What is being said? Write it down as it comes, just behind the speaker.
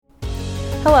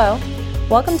Hello,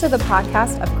 welcome to the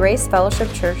podcast of Grace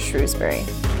Fellowship Church, Shrewsbury.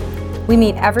 We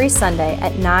meet every Sunday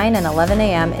at 9 and 11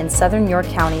 a.m. in Southern York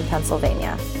County,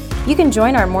 Pennsylvania. You can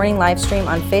join our morning live stream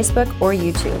on Facebook or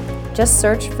YouTube. Just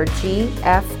search for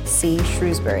GFC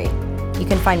Shrewsbury. You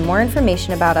can find more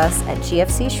information about us at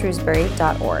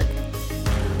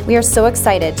gfcshrewsbury.org. We are so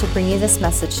excited to bring you this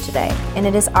message today, and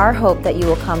it is our hope that you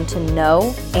will come to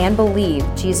know and believe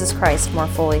Jesus Christ more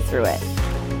fully through it.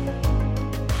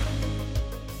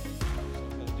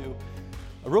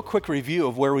 A real quick review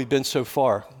of where we've been so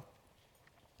far.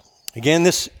 Again,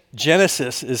 this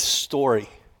Genesis is story.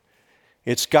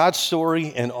 It's God's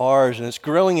story and ours, and it's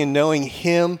growing and knowing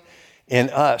Him and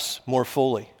us more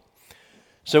fully.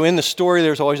 So in the story,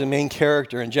 there's always a main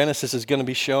character, and Genesis is going to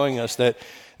be showing us that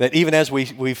even as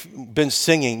we've been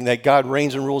singing, that God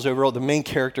reigns and rules over all, the main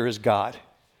character is God.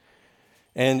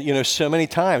 And, so many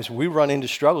times we run into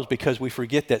struggles because we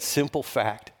forget that simple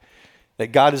fact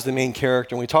that God is the main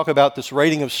character. And we talk about this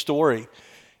writing of story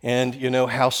and,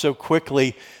 how so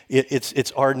quickly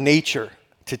it's our nature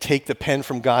to take the pen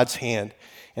from God's hand.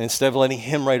 And instead of letting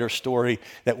Him write our story,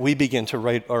 that we begin to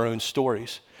write our own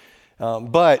stories.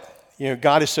 But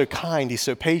God is so kind, He's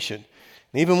so patient.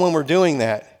 And even when we're doing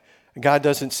that, God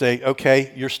doesn't say,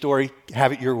 okay, your story,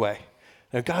 have it your way.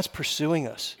 No, God's pursuing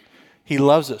us. He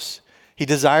loves us. He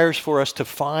desires for us to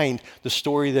find the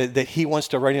story that He wants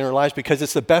to write in our lives, because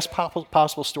it's the best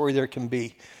possible story there can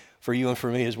be for you and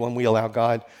for me, is when we allow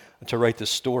God to write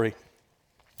this story.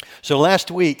 So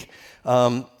last week,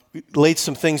 we laid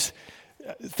some things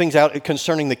out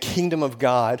concerning the kingdom of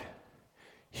God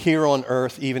here on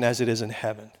earth, even as it is in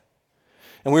heaven.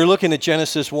 And we were looking at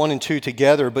Genesis 1 and 2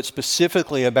 together, but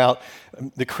specifically about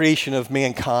the creation of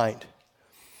mankind.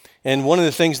 And one of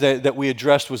the things that we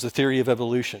addressed was the theory of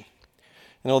evolution.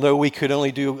 And although we could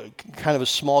only do kind of a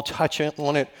small touch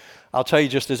on it, I'll tell you,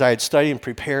 just as I had studied and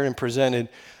prepared and presented,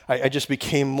 I just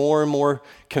became more and more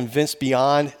convinced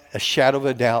beyond a shadow of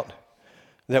a doubt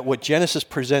that what Genesis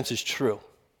presents is true,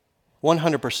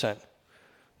 100%.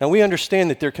 Now, we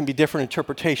understand that there can be different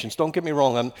interpretations. Don't get me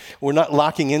wrong. We're not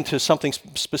locking into something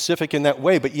specific in that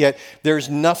way, but yet there's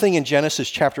nothing in Genesis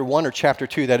chapter 1 or chapter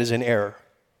 2 that is in error.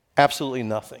 Absolutely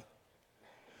nothing.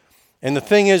 And the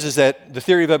thing is that the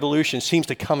theory of evolution seems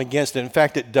to come against it. In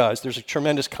fact, it does. There's a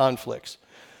tremendous conflicts.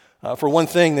 For one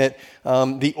thing, that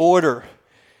the order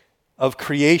of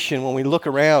creation, when we look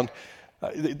around,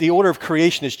 the order of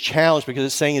creation is challenged because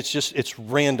it's saying it's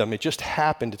random. It just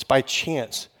happened. It's by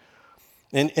chance.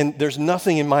 And there's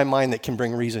nothing in my mind that can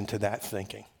bring reason to that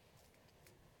thinking.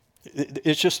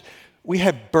 It's just, we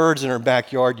had birds in our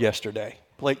backyard yesterday,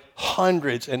 like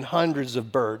hundreds and hundreds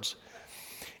of birds.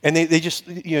 And they just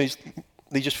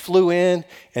flew in,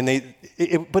 and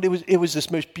but it was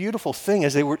this most beautiful thing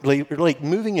as they were like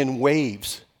moving in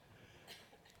waves.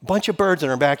 A bunch of birds in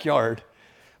our backyard.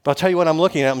 But I'll tell you what I'm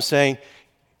looking at, I'm saying,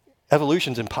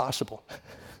 evolution's impossible.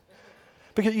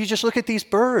 Because you just look at these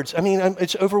birds. I mean,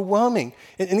 it's overwhelming.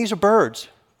 And these are birds,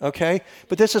 okay?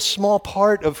 But that's a small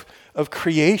part of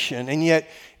creation, and yet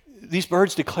these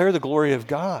birds declare the glory of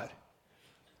God.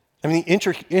 I mean, the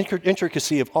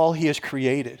intricacy of all He has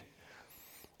created.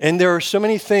 And there are so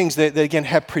many things that again,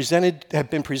 have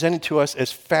been presented to us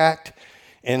as fact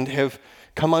and have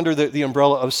come under the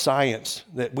umbrella of science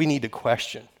that we need to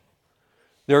question.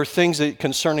 There are things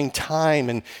concerning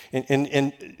time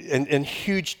and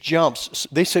huge jumps.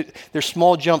 They say there's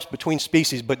small jumps between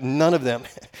species, but none of them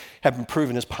have been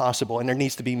proven as possible. And there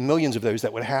needs to be millions of those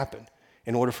that would happen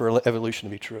in order for evolution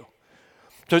to be true.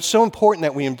 So it's so important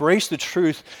that we embrace the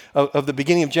truth of the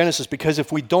beginning of Genesis, because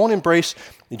if we don't embrace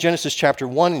Genesis chapter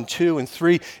 1 and 2 and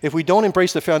 3, if we don't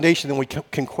embrace the foundation, then we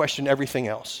can question everything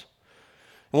else.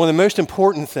 And one of the most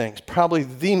important things, probably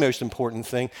the most important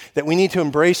thing that we need to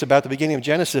embrace about the beginning of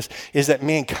Genesis is that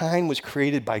mankind was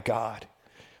created by God.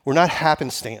 We're not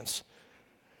happenstance.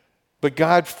 But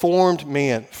God formed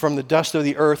man from the dust of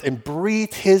the earth and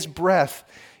breathed His breath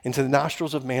into the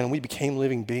nostrils of man, and we became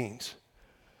living beings.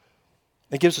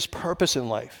 It gives us purpose in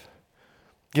life.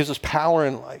 It gives us power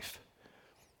in life.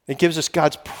 It gives us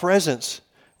God's presence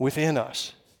within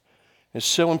us. It's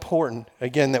so important,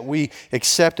 again, that we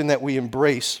accept and that we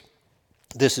embrace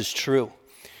this is true.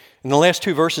 In the last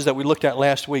two verses that we looked at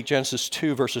last week, Genesis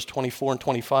 2, verses 24 and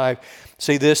 25,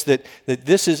 say this, that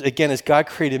this is, again, as God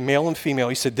created male and female,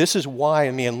 He said, this is why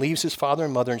a man leaves his father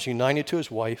and mother and is united to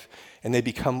his wife, and they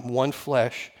become one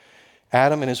flesh.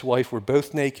 Adam and his wife were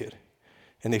both naked,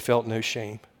 and they felt no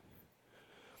shame.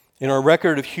 In our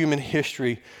record of human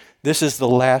history, this is the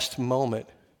last moment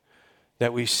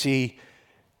that we see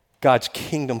God's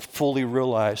kingdom fully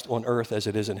realized on earth as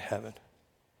it is in heaven.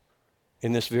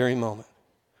 In this very moment.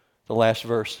 the last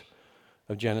verse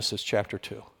of Genesis chapter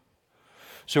 2.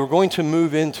 So we're going to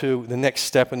move into the next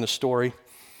step in the story.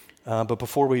 But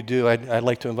before we do, I'd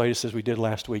like to invite us, as we did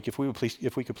last week, if we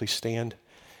could please stand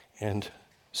and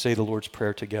say the Lord's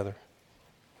Prayer together.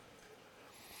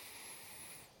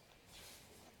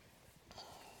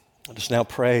 Let us now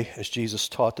pray as Jesus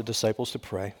taught the disciples to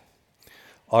pray.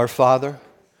 Our Father,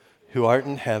 who art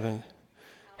in heaven,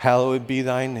 hallowed be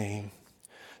thy name.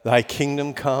 Thy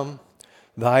kingdom come,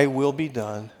 thy will be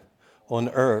done, on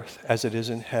earth as it is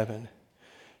in heaven.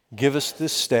 Give us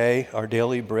this day our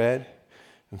daily bread,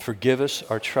 and forgive us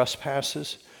our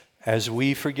trespasses, as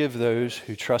we forgive those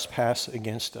who trespass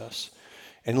against us.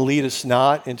 And lead us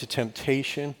not into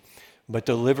temptation, but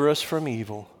deliver us from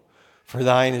evil. For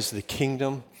thine is the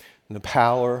kingdom, and the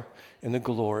power, and the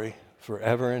glory,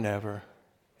 forever and ever.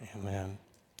 Amen.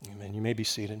 Amen. You may be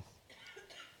seated.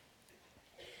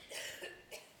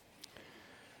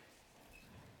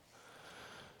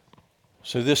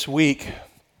 So this week,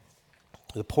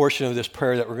 the portion of this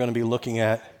prayer that we're going to be looking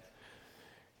at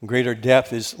in greater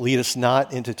depth is, lead us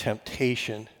not into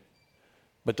temptation,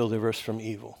 but deliver us from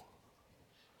evil.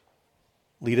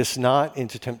 Lead us not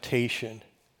into temptation,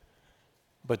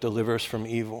 but deliver us from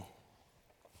evil.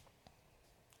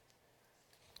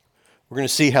 We're going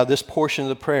to see how this portion of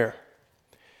the prayer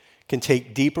can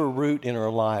take deeper root in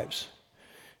our lives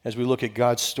as we look at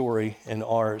God's story and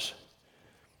ours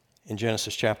in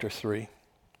Genesis chapter 3.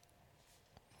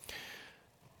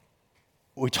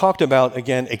 We talked about,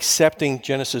 again, accepting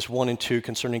Genesis 1 and 2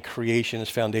 concerning creation as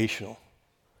foundational.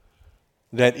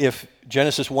 That if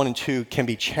Genesis 1 and 2 can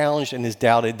be challenged and is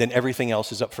doubted, then everything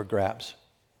else is up for grabs.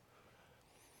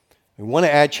 We want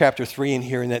to add chapter 3 in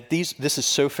here, and that this is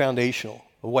so foundational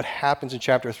of what happens in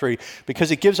chapter 3,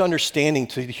 because it gives understanding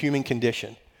to the human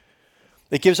condition.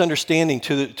 It gives understanding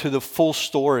to the full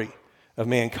story of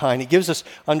mankind. It gives us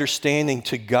understanding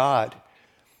to God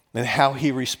and how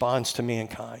he responds to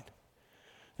mankind.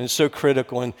 And it's so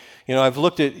critical. And, I've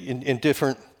looked at in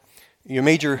different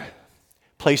major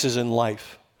places in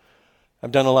life.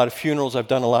 I've done a lot of funerals, I've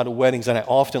done a lot of weddings, and I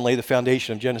often lay the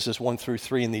foundation of Genesis 1 through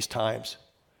 3 in these times.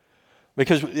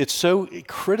 Because it's so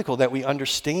critical that we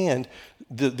understand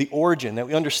the origin, that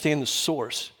we understand the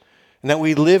source, and that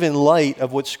we live in light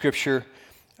of what Scripture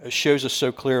shows us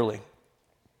so clearly.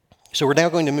 So we're now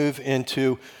going to move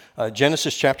into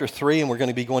Genesis chapter 3, and we're going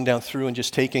to be going down through and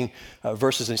just taking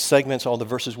verses and segments. All the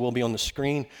verses will be on the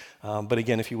screen. But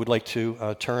again, if you would like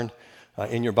to turn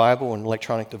in your Bible or an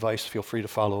electronic device, feel free to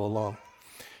follow along.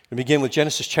 We begin with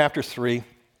Genesis chapter 3,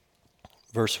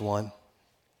 verse 1.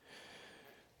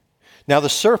 Now the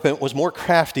serpent was more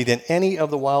crafty than any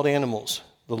of the wild animals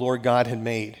the Lord God had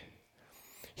made.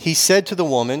 He said to the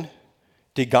woman,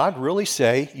 "Did God really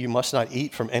say you must not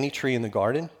eat from any tree in the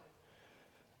garden?"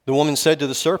 The woman said to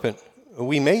the serpent,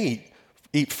 "We may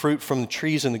eat fruit from the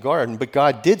trees in the garden, but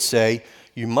God did say,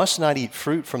 you must not eat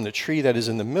fruit from the tree that is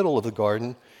in the middle of the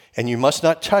garden, and you must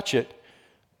not touch it,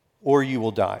 or you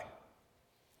will die."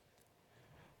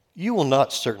 "You will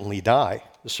not certainly die,"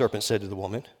 the serpent said to the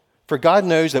woman. "For God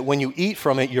knows that when you eat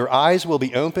from it, your eyes will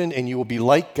be opened, and you will be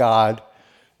like God,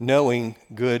 knowing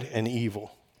good and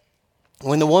evil."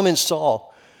 When the woman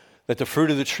saw that the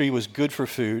fruit of the tree was good for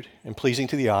food and pleasing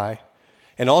to the eye,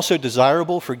 and also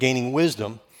desirable for gaining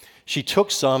wisdom, she took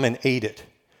some and ate it.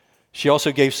 She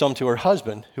also gave some to her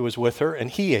husband, who was with her, and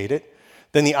he ate it.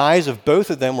 Then the eyes of both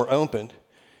of them were opened,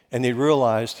 and they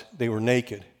realized they were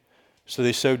naked. So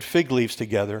they sewed fig leaves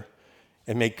together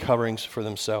and made coverings for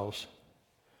themselves.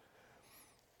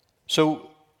 So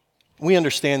we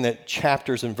understand that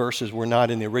chapters and verses were not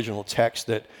in the original text,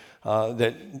 that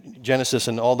Genesis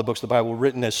and all the books of the Bible were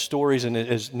written as stories and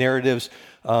as narratives,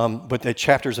 but that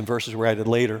chapters and verses were added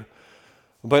later.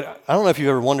 But I don't know if you've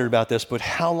ever wondered about this, but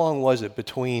how long was it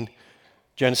between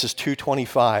Genesis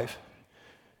 2:25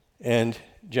 and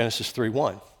Genesis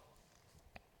 3:1?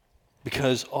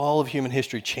 Because all of human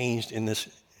history changed in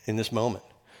this moment.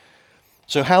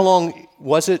 So how long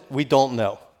was it? We don't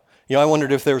know. I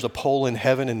wondered if there was a poll in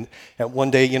heaven, and at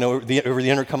one day, over the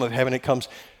intercom of heaven, it comes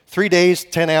 3 days,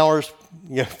 10 hours,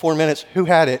 4 minutes. Who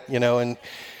had it? And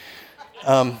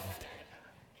I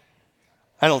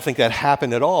don't think that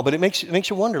happened at all. But it makes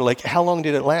you wonder, like, how long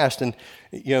did it last? And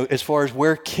as far as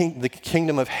where the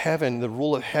kingdom of heaven, the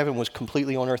rule of heaven, was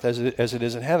completely on earth as it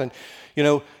is in heaven.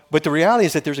 But the reality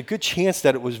is that there's a good chance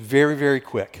that it was very, very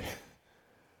quick.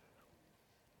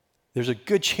 There's a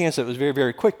good chance that it was very,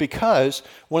 very quick, because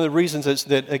one of the reasons is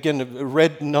that, again, a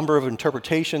read number of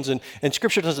interpretations, and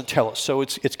Scripture doesn't tell us, so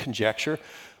it's conjecture.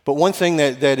 But one thing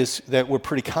that we're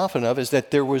pretty confident of is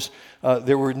that there was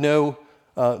no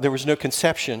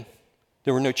conception,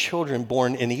 there were no children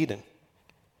born in Eden.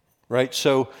 right?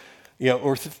 So,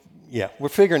 we're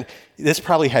figuring this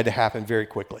probably had to happen very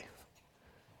quickly.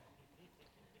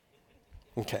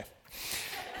 Okay.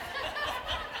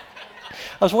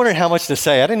 I was wondering how much to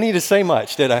say. I didn't need to say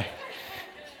much, did I?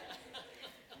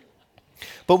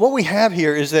 But what we have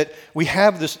here is that we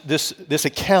have this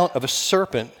account of a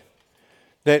serpent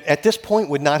that at this point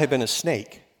would not have been a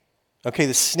snake. Okay,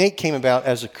 the snake came about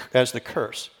as the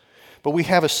curse. But we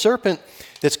have a serpent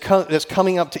that's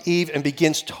coming up to Eve and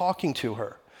begins talking to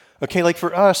her. Okay, like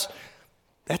for us,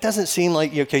 that doesn't seem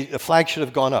like, okay, the flag should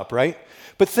have gone up, right?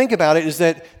 But think about it, is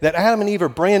that Adam and Eve are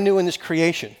brand new in this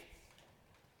creation.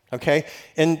 Okay?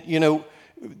 And,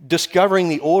 discovering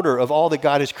the order of all that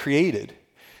God has created.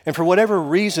 And for whatever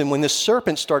reason, when this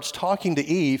serpent starts talking to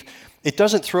Eve, it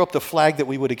doesn't throw up the flag that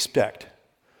we would expect.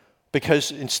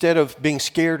 Because instead of being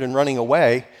scared and running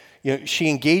away, she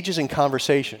engages in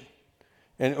conversation.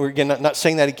 And we're again not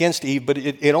saying that against Eve, but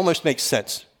it almost makes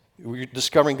sense. We're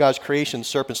discovering God's creation, the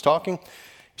serpent's talking.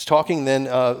 He's talking,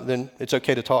 then it's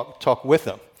okay to talk with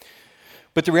them.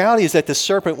 But the reality is that the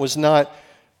serpent was not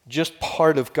just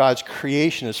part of God's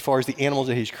creation as far as the animals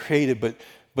that he's created,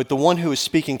 but the one who is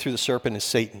speaking through the serpent is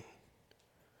Satan.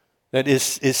 That is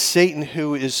Satan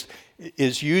who is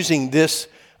using this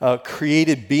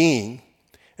created being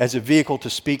as a vehicle to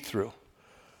speak through.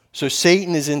 So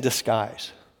Satan is in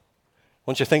disguise. I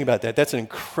want you to think about that. That's an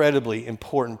incredibly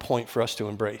important point for us to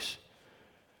embrace.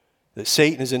 That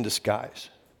Satan is in disguise.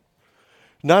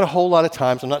 Not a whole lot of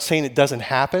times, I'm not saying it doesn't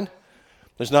happen.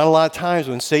 There's not a lot of times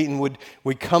when Satan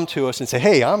would come to us and say,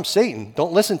 hey, I'm Satan.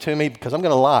 Don't listen to me because I'm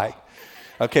going to lie.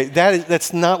 Okay,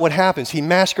 that's not what happens. He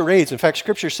masquerades. In fact,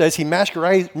 Scripture says he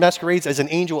masquerades as an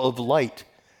angel of light,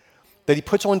 that he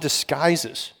puts on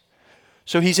disguises.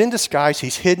 So he's in disguise.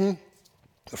 He's hidden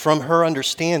from her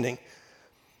understanding,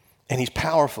 and he's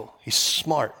powerful. He's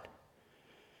smart.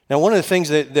 Now, one of the things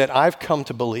that I've come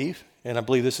to believe, and I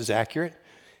believe this is accurate,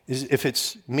 is if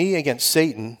it's me against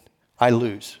Satan, I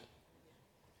lose.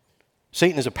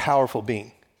 Satan is a powerful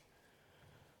being.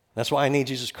 That's why I need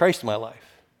Jesus Christ in my life.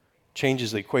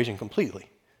 Changes the equation completely.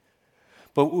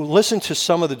 But listen to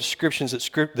some of the descriptions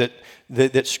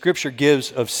that Scripture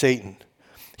gives of Satan.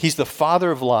 He's the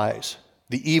father of lies,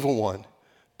 the evil one,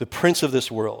 the prince of this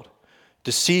world,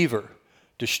 deceiver,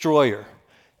 destroyer,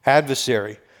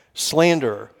 adversary,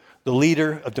 slanderer, the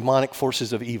leader of demonic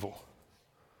forces of evil.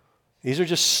 These are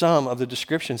just some of the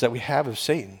descriptions that we have of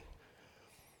Satan.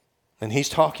 And he's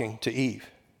talking to Eve.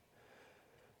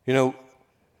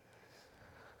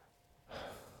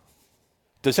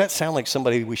 Does that sound like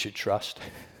somebody we should trust?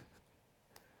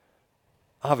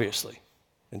 Obviously,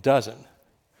 it doesn't.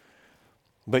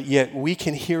 But yet we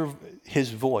can hear his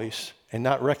voice and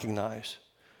not recognize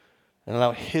and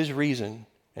allow his reason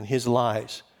and his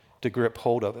lies to grip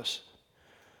hold of us.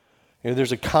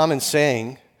 There's a common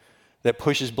saying that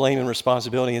pushes blame and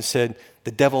responsibility and said,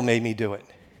 the devil made me do it.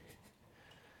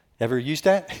 Ever used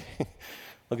that?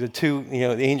 Look at the two,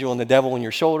 the angel and the devil on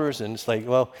your shoulders, and it's like,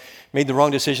 well, made the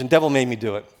wrong decision, devil made me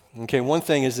do it. Okay, one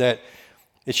thing is that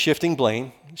it's shifting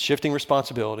blame, shifting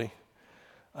responsibility,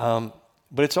 but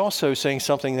it's also saying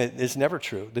something that is never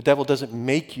true. The devil doesn't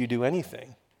make you do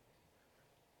anything.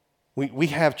 We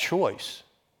have choice.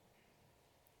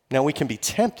 Now, we can be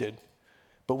tempted,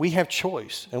 but we have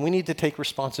choice, and we need to take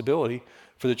responsibility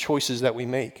for the choices that we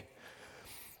make.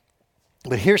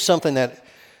 But here's something that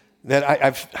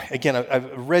I've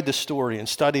read the story and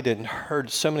studied it and heard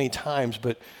so many times,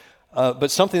 but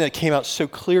something that came out so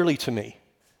clearly to me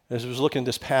as I was looking at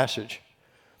this passage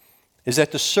is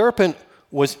that the serpent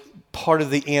was part of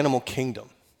the animal kingdom.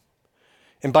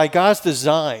 And by God's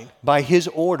design, by his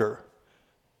order,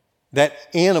 that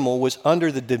animal was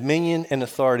under the dominion and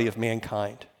authority of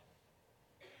mankind.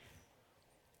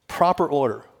 Proper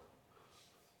order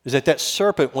is that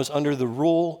serpent was under the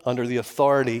rule, under the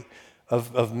authority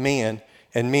of man,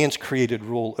 and man's created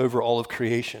rule over all of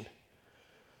creation.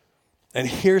 And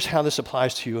here's how this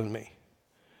applies to you and me,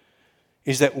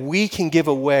 is that we can give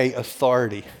away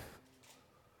authority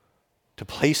to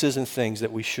places and things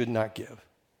that we should not give.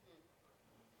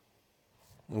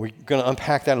 And we're going to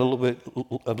unpack that a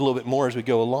little bit more as we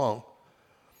go along.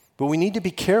 But we need to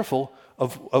be careful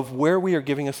of where we are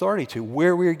giving authority to,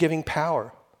 where we are giving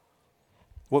power,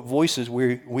 what voices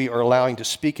we are allowing to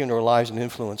speak into our lives and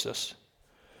influence us.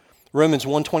 Romans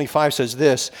 1:25 says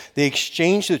this, they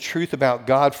exchanged the truth about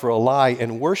God for a lie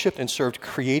and worshiped and served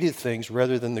created things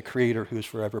rather than the Creator who is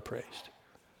forever praised.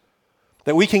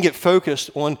 That we can get focused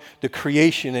on the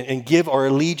creation and give our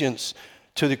allegiance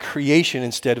to the creation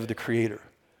instead of the Creator.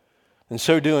 In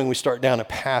so doing, we start down a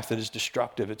path that is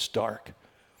destructive, it's dark,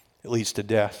 it leads to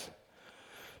death.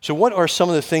 So what are some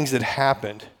of the things that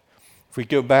happened If we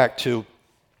go back to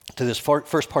this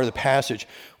first part of the passage,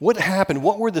 what happened?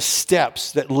 What were the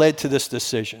steps that led to this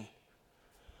decision?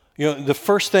 The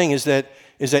first thing is that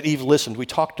Eve listened. We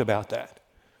talked about that.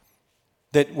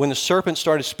 That when the serpent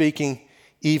started speaking,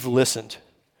 Eve listened.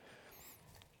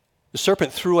 The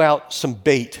serpent threw out some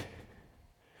bait,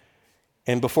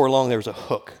 and before long there was a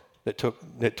hook that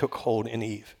took hold in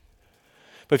Eve.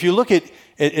 But if you look at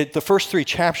the first 3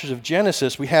 chapters of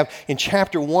Genesis, we have in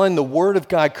chapter 1, the Word of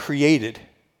God created.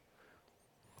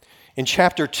 In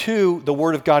chapter 2, the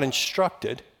Word of God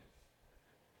instructed.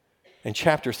 In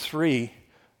chapter 3,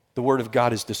 the Word of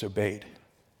God is disobeyed.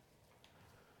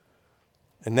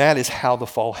 And that is how the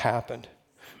fall happened.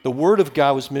 The Word of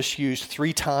God was misused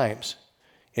 3 times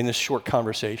in this short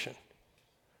conversation.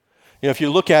 If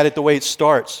you look at it the way it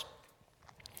starts,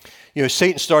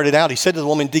 Satan started out, he said to the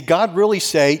woman, "Did God really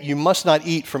say you must not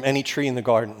eat from any tree in the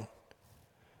garden?"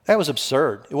 That was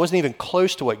absurd. It wasn't even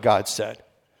close to what God said.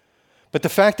 But the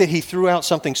fact that he threw out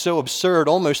something so absurd,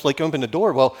 almost like opened the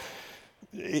door, well,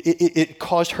 it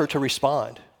caused her to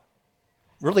respond,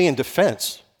 really in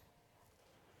defense.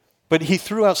 But he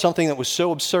threw out something that was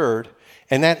so absurd,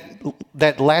 and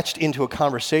that latched into a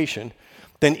conversation.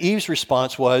 Then Eve's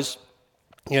response was,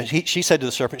 she said to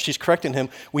the serpent, she's correcting him,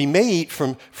 "We may eat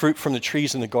from fruit from the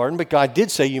trees in the garden, but God did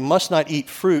say you must not eat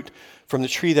fruit from the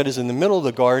tree that is in the middle of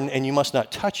the garden, and you must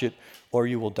not touch it, or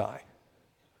you will die."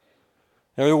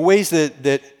 Now, there were ways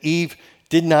that Eve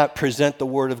did not present the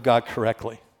Word of God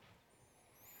correctly.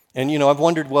 And, I've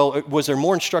wondered, well, was there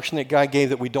more instruction that God gave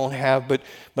that we don't have? But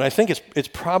I think it's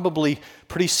probably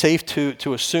pretty safe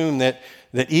to assume that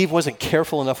Eve wasn't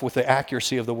careful enough with the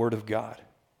accuracy of the Word of God.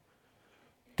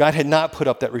 God had not put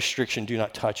up that restriction, do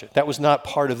not touch it. That was not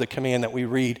part of the command that we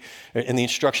read in the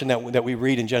instruction that we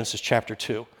read in Genesis chapter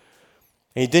 2.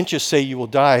 And he didn't just say you will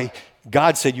die,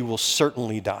 God said you will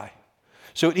certainly die.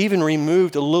 So it even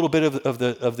removed a little bit of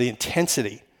the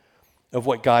intensity of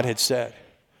what God had said.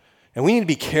 And we need to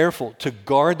be careful to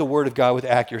guard the Word of God with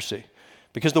accuracy,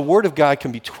 because the Word of God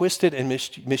can be twisted and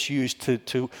misused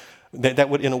that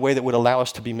would, in a way that would allow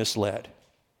us to be misled.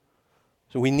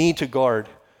 So we need to guard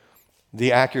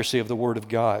the accuracy of the Word of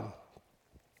God.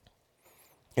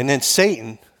 And then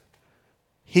Satan,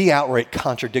 he outright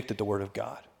contradicted the Word of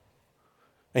God.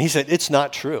 And he said, it's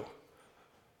not true.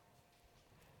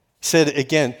 He said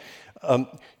again,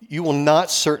 you will not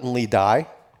certainly die,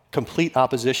 complete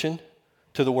opposition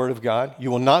to the Word of God.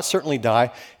 You will not certainly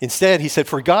die. Instead, he said,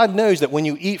 for God knows that when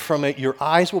you eat from it, your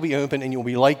eyes will be open and you'll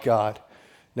be like God,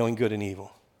 knowing good and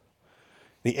evil.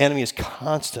 The enemy is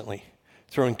constantly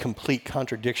throwing complete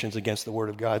contradictions against the Word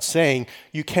of God, saying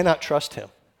you cannot trust him.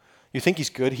 You think he's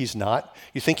good, he's not.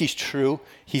 You think he's true,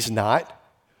 he's not.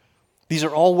 These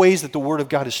are all ways that the Word of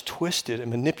God is twisted and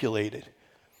manipulated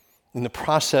in the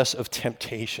process of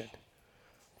temptation.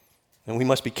 And we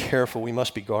must be careful, we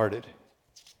must be guarded.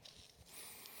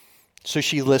 So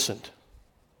she listened,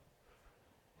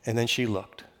 and then she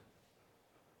looked.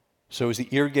 So it was the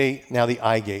ear gate, now the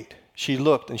eye gate. She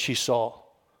looked and she saw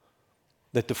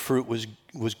that the fruit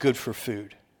was good for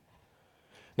food.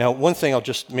 Now, one thing, I'll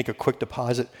just make a quick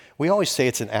deposit. We always say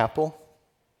it's an apple,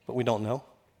 but we don't know.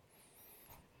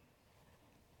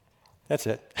 That's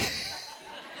it.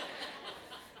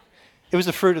 It was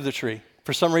the fruit of the tree.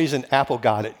 For some reason, Apple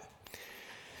got it.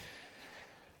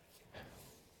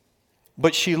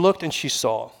 But she looked and she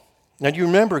saw. Now, do you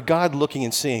remember God looking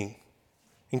and seeing?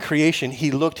 In creation,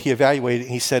 he looked, he evaluated,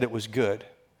 and he said it was good.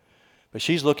 But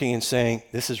she's looking and saying,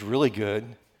 this is really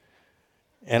good,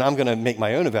 and I'm going to make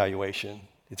my own evaluation.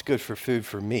 It's good for food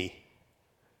for me.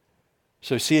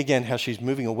 So see again how she's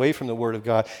moving away from the Word of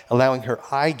God, allowing her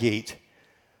eye gate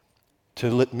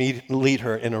to lead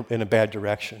her in a bad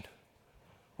direction.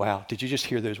 Wow, did you just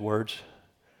hear those words?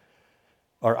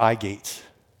 Our eye gates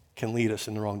can lead us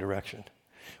in the wrong direction.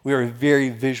 We are a very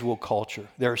visual culture.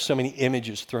 There are so many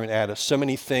images thrown at us, so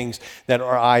many things that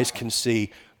our eyes can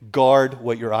see. Guard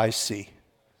what your eyes see.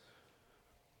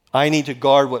 I need to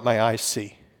guard what my eyes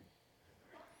see.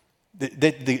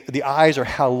 The eyes are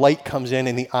how light comes in,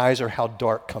 and the eyes are how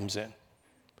dark comes in.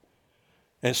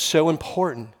 And it's so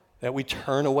important that we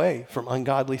turn away from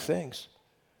ungodly things.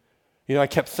 I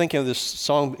kept thinking of this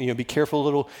song, be careful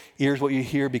little ears what you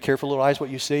hear, be careful little eyes what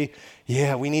you see.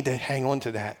 Yeah, we need to hang on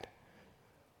to that.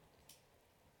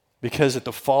 Because at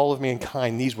the fall of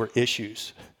mankind, these were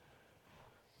issues.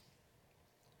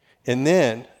 And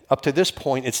then, up to this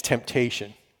point, it's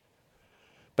temptation.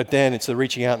 But then it's the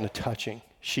reaching out and the touching.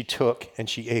 She took and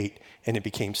she ate, and it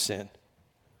became sin.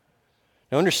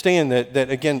 Now understand that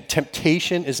again,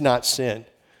 temptation is not sin.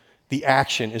 The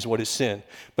action is what is sin.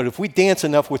 But if we dance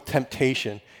enough with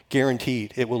temptation,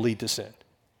 guaranteed it will lead to sin.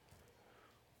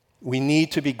 We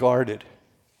need to be guarded.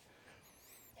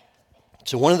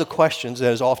 So one of the questions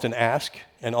that is often asked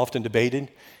and often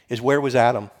debated is, where was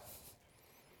Adam?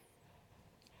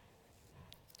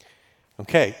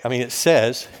 Okay, I mean, it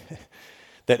says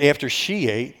that after she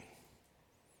ate,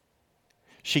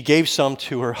 she gave some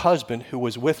to her husband who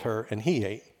was with her, and he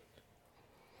ate.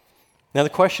 Now the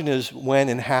question is when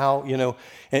and how,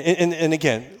 and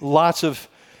again,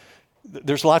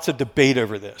 there's lots of debate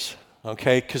over this,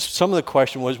 okay? Because some of the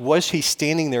question was he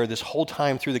standing there this whole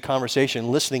time through the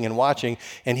conversation, listening and watching,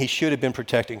 and he should have been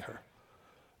protecting her?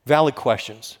 Valid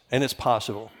questions, and it's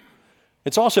possible.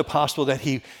 It's also possible that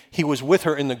he was with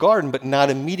her in the garden, but not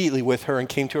immediately with her and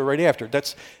came to her right after.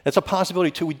 That's a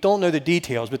possibility too. We don't know the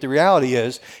details, but the reality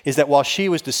is that while she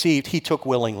was deceived, he took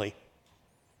willingly.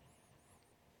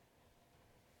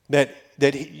 That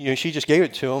she just gave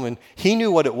it to him, and he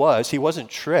knew what it was. He wasn't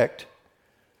tricked,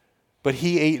 but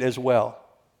he ate as well.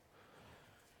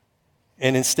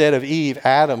 And instead of Eve,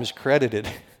 Adam is credited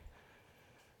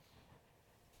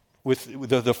with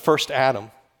the first Adam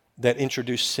that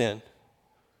introduced sin.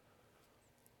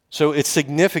 So it's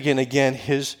significant, again,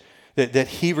 that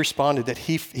he responded, that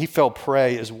he fell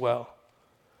prey as well.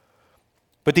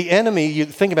 But the enemy, you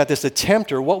think about this, the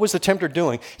tempter, what was the tempter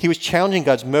doing? He was challenging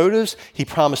God's motives. He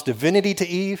promised divinity to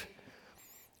Eve.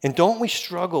 And don't we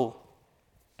struggle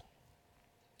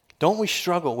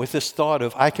with this thought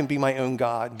of, I can be my own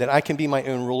God, that I can be my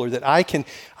own ruler, that I can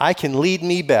lead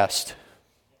me best?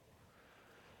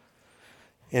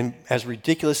 And as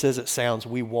ridiculous as it sounds,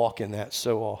 we walk in that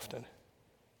so often.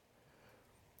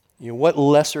 What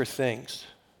lesser things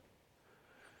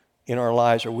in our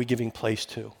lives are we giving place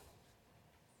to?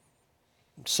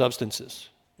 Substances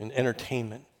and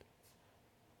entertainment,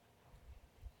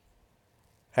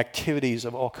 activities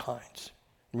of all kinds,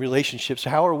 relationships.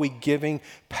 How are we giving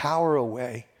power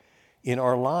away in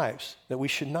our lives that we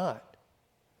should not?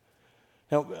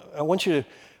 Now,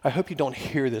 I hope you don't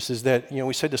hear this, is that,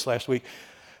 we said this last week,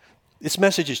 this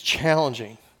message is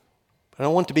challenging. I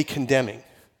don't want it to be condemning.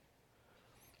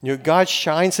 God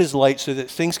shines his light so that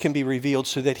things can be revealed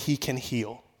so that he can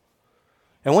heal.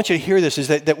 And I want you to hear this, is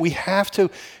that we have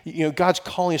to, God's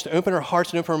calling us to open our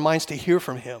hearts and open our minds to hear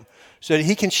from him so that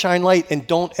he can shine light. And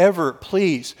don't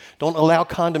allow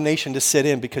condemnation to sit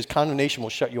in, because condemnation will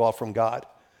shut you off from God.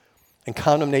 And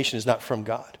condemnation is not from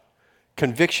God.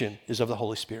 Conviction is of the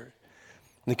Holy Spirit.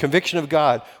 And the conviction of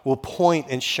God will point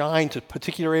and shine to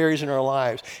particular areas in our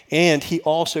lives. And he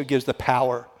also gives the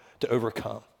power to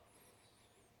overcome.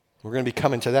 We're going to be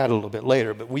coming to that a little bit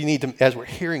later, but we need to, as we're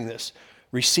hearing this,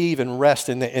 receive and rest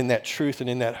in that truth and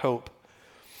in that hope.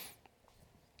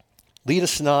 Lead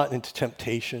us not into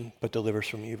temptation, but deliver us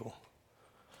from evil.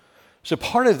 So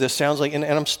part of this sounds like, and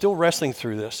I'm still wrestling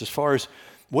through this, as far as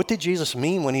what did Jesus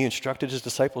mean when he instructed his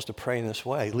disciples to pray in this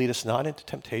way? Lead us not into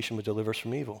temptation, but deliver us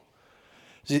from evil.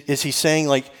 Is he saying,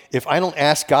 like, if I don't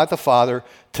ask God the Father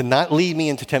to not lead me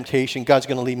into temptation, God's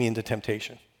going to lead me into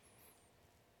temptation?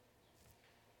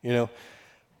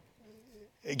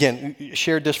 Again,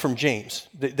 shared this from James,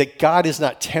 that God is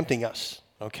not tempting us,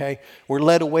 okay? We're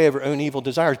led away of our own evil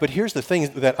desires. But here's the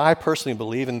thing that I personally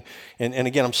believe, and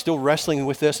again, I'm still wrestling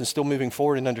with this and still moving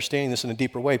forward and understanding this in a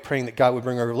deeper way, praying that God would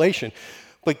bring a revelation.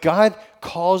 But God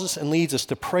calls us and leads us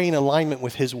to pray in alignment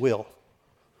with his will.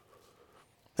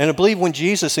 And I believe when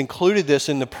Jesus included this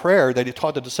in the prayer that he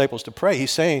taught the disciples to pray,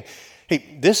 he's saying,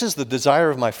 hey, this is the desire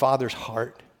of my Father's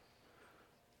heart.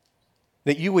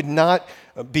 That you would not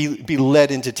be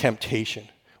led into temptation.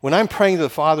 When I'm praying to the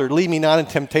Father, lead me not in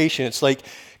temptation, it's like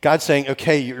God saying,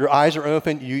 okay, your eyes are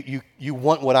open, you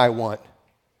want what I want.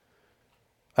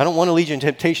 I don't want to lead you into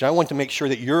temptation. I want to make sure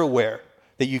that you're aware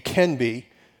that you can be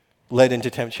led into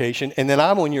temptation, and that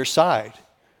I'm on your side.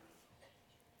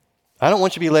 I don't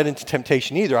want you to be led into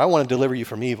temptation either. I want to deliver you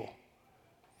from evil.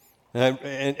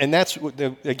 And that's,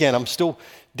 again, I'm still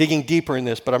digging deeper in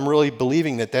this, but I'm really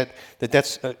believing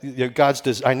that's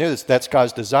God's. I know that's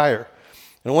God's desire.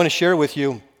 And I want to share with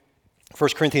you 1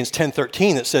 Corinthians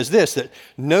 10:13 that says this, that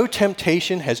no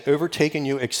temptation has overtaken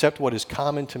you except what is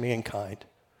common to mankind.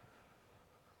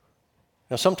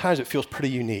 Now, sometimes it feels pretty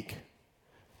unique.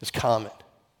 It's common.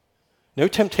 No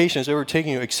temptation has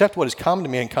overtaken you except what is common to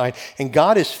mankind, and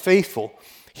God is faithful.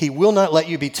 He will not let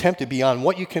you be tempted beyond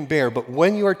what you can bear, but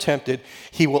when you are tempted,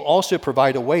 he will also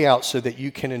provide a way out so that you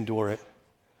can endure it.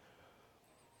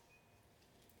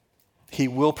 He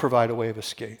will provide a way of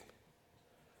escape.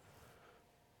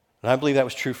 And I believe that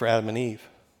was true for Adam and Eve.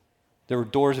 There were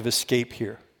doors of escape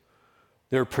here.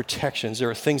 There are protections. There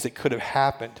are things that could have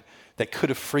happened that could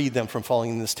have freed them from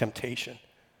falling into this temptation.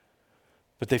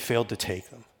 But they failed to take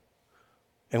them.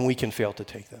 And we can fail to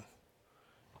take them.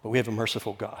 but we have a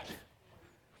merciful God.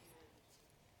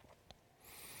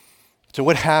 So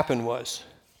what happened was,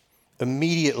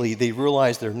 immediately they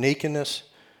realized their nakedness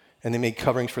and they made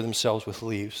coverings for themselves with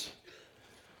leaves.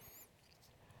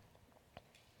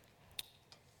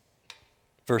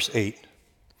 Verse 8.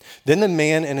 Then the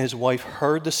man and his wife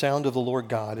heard the sound of the Lord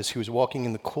God as he was walking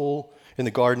in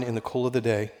the garden in the cool of the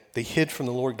day. They hid from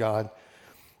the Lord God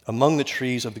among the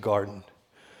trees of the garden.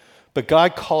 But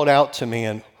God called out to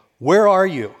man, "Where are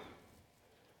you?"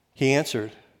 He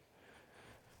answered,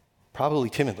 probably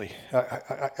timidly,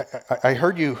 I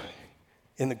heard you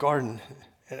in the garden,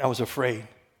 and I was afraid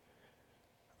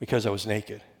because I was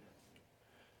naked.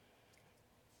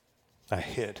 I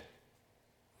hid.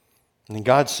 And then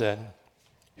God said,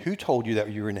 "Who told you that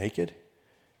you were naked?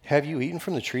 Have you eaten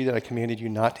from the tree that I commanded you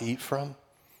not to eat from?"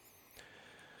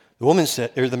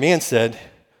 The man said,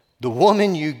 "The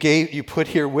woman you put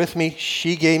here with me,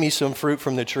 she gave me some fruit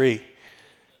from the tree,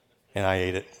 and I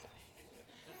ate it."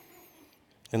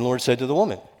 And the Lord said to the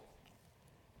woman,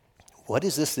 "What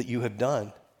is this that you have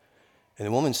done?" And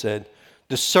the woman said,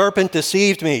 "The serpent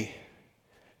deceived me,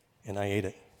 and I ate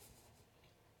it."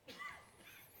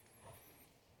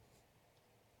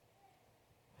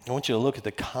 I want you to look at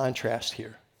the contrast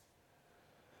here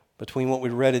between what we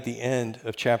read at the end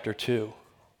of chapter 2,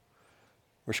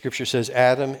 where Scripture says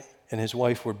Adam and his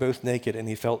wife were both naked and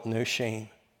he felt no shame,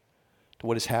 to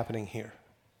what is happening here.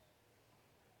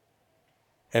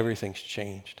 Everything's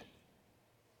changed.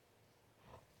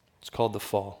 It's called the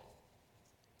fall.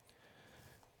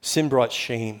 Sin brought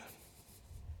shame.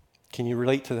 Can you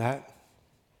relate to that?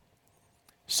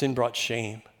 Sin brought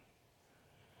shame.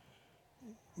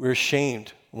 We're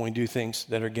ashamed when we do things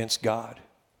that are against God,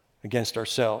 against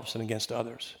ourselves, and against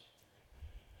others.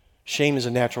 Shame is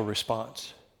a natural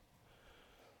response.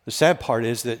 The sad part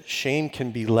is that shame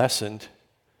can be lessened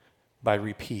by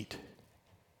repeat.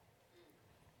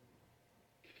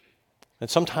 And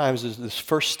sometimes this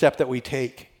first step that we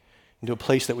take into a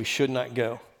place that we should not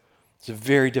go, it's a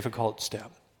very difficult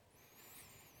step.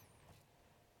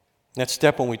 That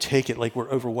step, when we take it like we're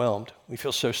overwhelmed, we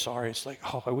feel so sorry. It's like,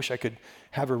 oh, I wish I could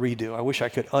have a redo. I wish I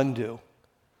could undo.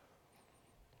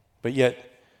 But yet,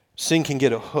 sin can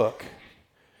get a hook.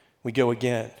 We go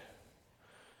again.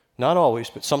 Not always,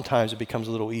 but sometimes it becomes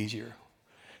a little easier.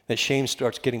 That shame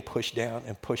starts getting pushed down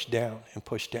and pushed down and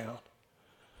pushed down.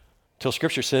 Until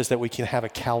Scripture says that we can have a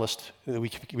calloused, that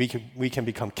we can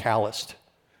become calloused,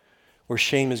 where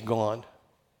shame is gone.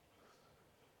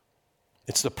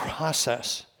 It's the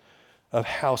process of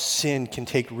how sin can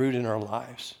take root in our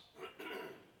lives.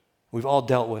 We've all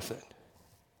dealt with it.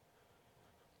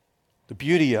 The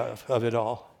beauty of it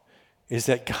all is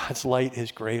that God's light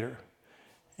is greater.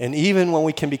 And even when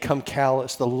we can become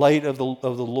callous, the light of the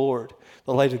Lord,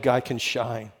 the light of God can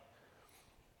shine.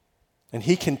 And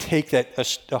he can take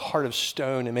a heart of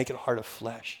stone and make it a heart of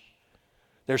flesh.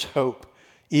 There's hope,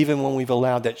 even when we've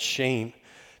allowed that shame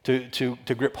to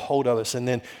grip hold of us and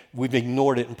then we've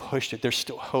ignored it and pushed it. There's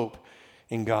still hope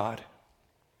in God.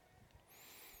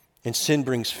 And sin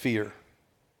brings fear.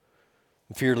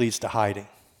 And fear leads to hiding.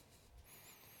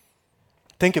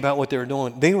 Think about what they were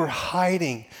doing. They were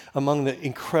hiding among the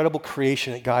incredible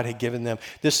creation that God had given them.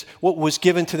 What was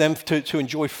given to them to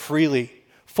enjoy freely,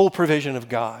 full provision of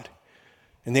God.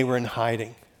 And they were in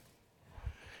hiding.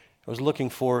 I was looking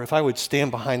for, if I would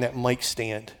stand behind that mic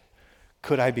stand,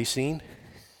 could I be seen?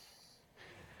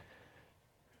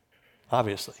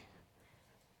 Obviously.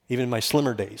 Even in my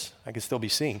slimmer days, I could still be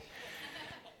seen.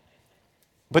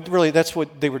 But really, that's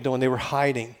what they were doing. They were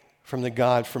hiding from the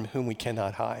God from whom we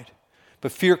cannot hide.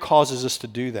 But fear causes us to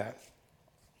do that.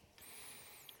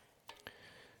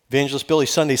 Evangelist Billy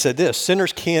Sunday said this: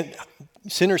 sinners can't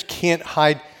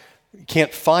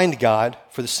find God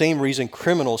for the same reason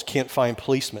criminals can't find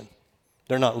policemen.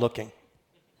 They're not looking.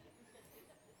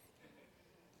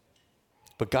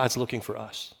 But God's looking for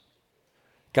us.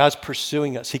 God's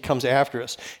pursuing us. He comes after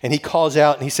us. And he calls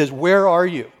out and he says, "Where are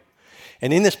you?"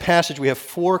 And in this passage, we have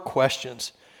 4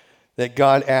 questions that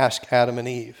God asked Adam and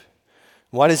Eve.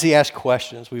 Why does he ask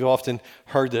questions? We've often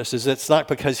heard this. It's not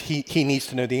because he needs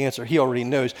to know the answer. He already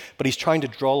knows. But he's trying to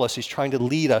draw us. He's trying to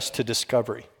lead us to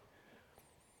discovery.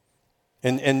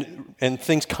 And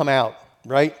things come out,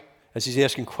 right? As he's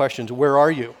asking questions. Where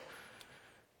are you?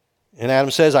 And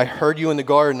Adam says, "I heard you in the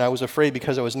garden. I was afraid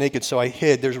because I was naked, so I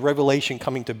hid." There's revelation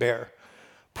coming to bear.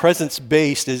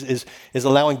 Presence-based is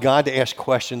allowing God to ask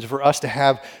questions, for us to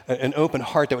have an open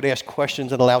heart that would ask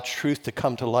questions and allow truth to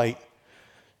come to light.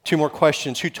 2 more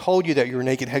questions. Who told you that you were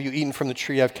naked? Have you eaten from the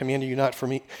tree I've commanded you not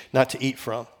to eat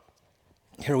from?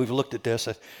 Here we've looked at this.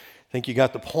 I think you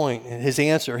got the point. And his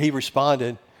answer, he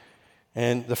responded,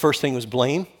 And the first thing was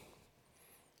blame.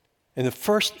 And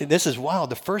this is wild,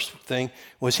 the first thing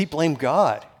was he blamed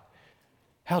God.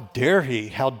 How dare he?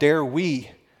 How dare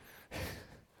we?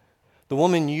 The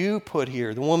woman you put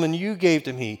here, the woman you gave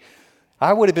to me,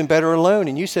 I would have been better alone,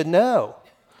 and you said no.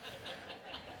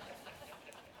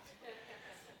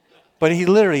 But he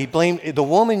literally blamed the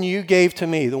woman you gave to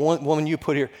me, the woman you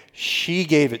put here, she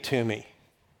gave it to me.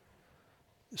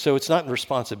 So it's not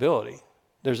responsibility.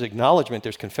 There's acknowledgement,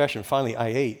 there's confession. Finally, I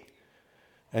ate.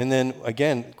 And then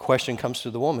again, question comes to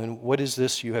the woman, what is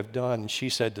this you have done? And she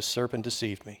said, the serpent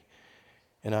deceived me,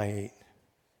 and I ate.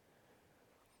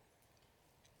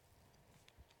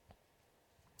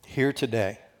 Here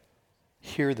today,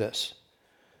 hear this.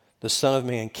 The Son of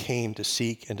Man came to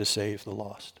seek and to save the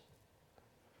lost.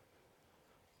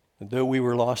 And though we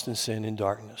were lost in sin and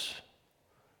darkness,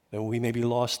 though we may be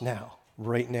lost now,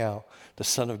 right now, the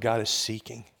Son of God is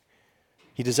seeking.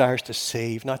 He desires to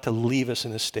save, not to leave us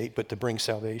in this state, but to bring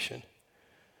salvation.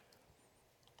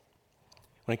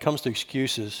 When it comes to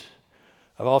excuses,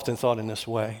 I've often thought in this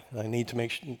way. I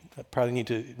probably need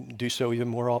to do so even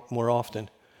more often.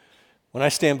 When I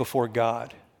stand before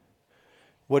God,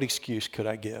 what excuse could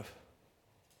I give?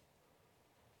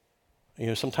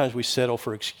 Sometimes we settle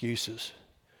for excuses.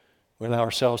 We allow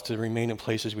ourselves to remain in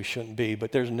places we shouldn't be,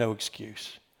 but there's no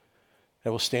excuse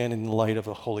that will stand in the light of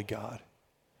the holy God.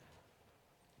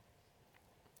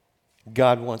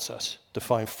 God wants us to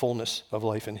find fullness of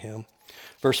life in him.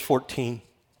 Verse 14.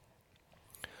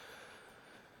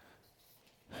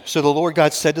 So the Lord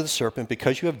God said to the serpent,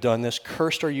 because you have done this,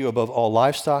 cursed are you above all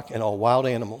livestock and all wild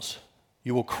animals.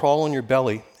 You will crawl on your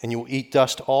belly, and you will eat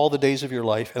dust all the days of your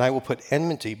life, and I will put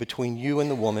enmity between you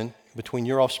and the woman, between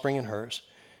your offspring and hers.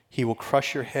 He will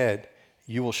crush your head,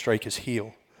 you will strike his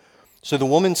heel. So the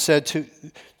woman said to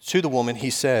the woman,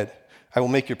 he said, I will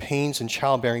make your pains in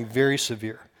childbearing very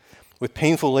severe. With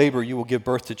painful labor you will give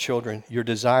birth to children. Your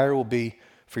desire will be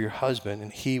for your husband,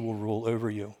 and he will rule over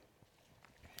you.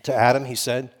 To Adam he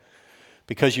said,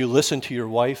 because you listened to your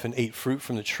wife and ate fruit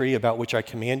from the tree about which I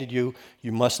commanded you,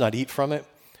 you must not eat from it.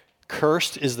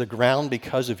 Cursed is the ground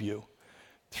because of you.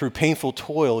 Through painful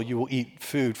toil you will eat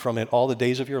food from it all the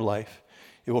days of your life.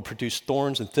 It will produce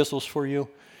thorns and thistles for you,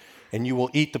 and you will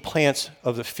eat the plants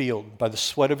of the field. By the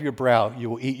sweat of your brow you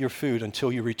will eat your food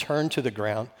until you return to the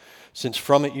ground, since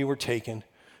from it you were taken,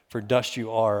 for dust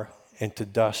you are, and to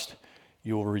dust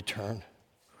you will return.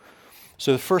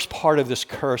 So the first part of this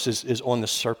curse is on the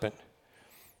serpent.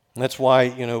 And that's why,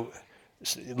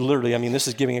 literally, this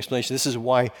is giving explanation. This is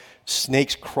why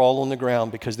snakes crawl on the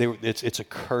ground, because it's a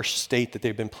cursed state that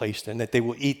they've been placed in, that they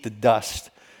will eat the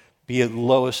dust, be the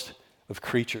lowest of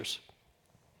creatures.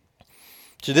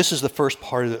 So this is the first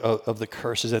part of the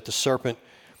curse, is that the serpent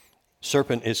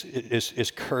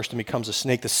is cursed and becomes a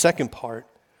snake. The second part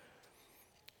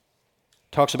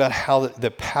talks about how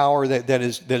the power that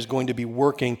is going to be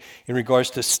working in regards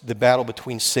to the battle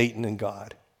between Satan and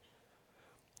God.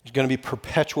 There's going to be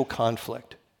perpetual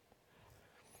conflict.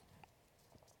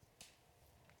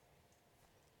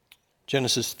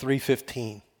 Genesis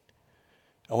 3:15.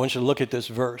 I want you to look at this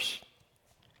verse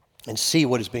and see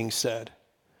what is being said.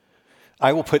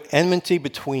 I will put enmity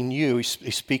between you.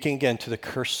 He's speaking again to the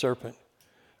cursed serpent.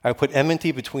 I will put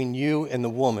enmity between you and the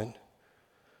woman.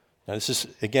 Now this is,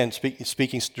 again,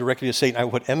 speaking directly to Satan. I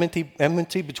will put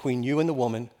enmity between you and the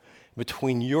woman,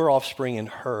 between your offspring and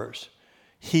hers.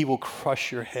 He will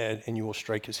crush your head, and you will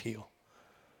strike his heel.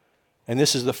 And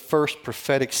this is the first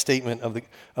prophetic statement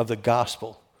of the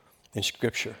gospel in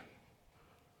Scripture.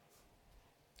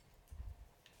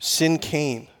 Sin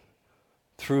came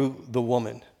through the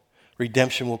woman.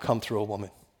 Redemption will come through a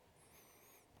woman.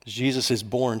 Jesus is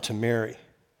born to Mary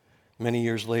many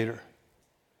years later.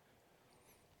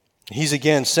 He's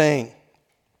again saying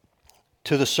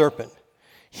to the serpent,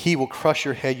 he will crush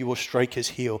your head, you will strike his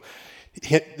heel.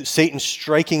 Satan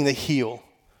striking the heel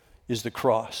is the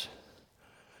cross.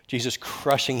 Jesus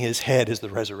crushing his head is the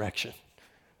resurrection.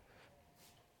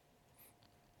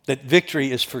 That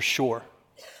victory is for sure.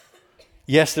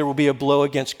 Yes, there will be a blow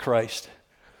against Christ,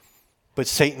 but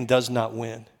Satan does not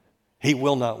win. He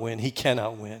will not win. He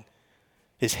cannot win.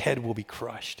 His head will be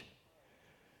crushed.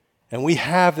 And we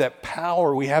have that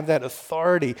power. We have that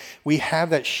authority. We have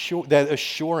that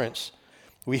assurance.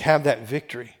 We have that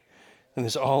victory. And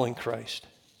it's all in Christ.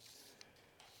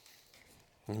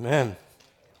 Amen.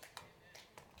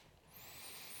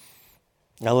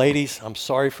 Now, ladies, I'm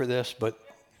sorry for this, but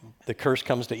the curse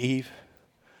comes to Eve.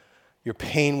 Your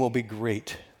pain will be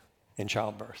great in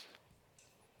childbirth.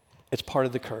 It's part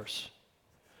of the curse.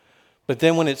 But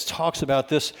then when it talks about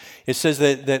this, it says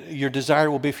that your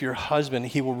desire will be for your husband.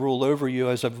 He will rule over you.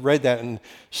 As I've read that and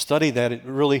studied that, it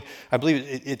really, I believe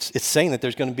it's saying that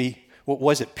there's going to be, what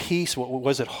was it, peace, what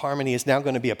was it, harmony, is now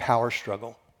going to be a power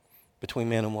struggle between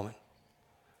man and woman.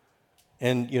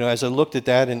 And, as I looked at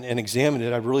that and examined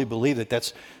it, I really believe that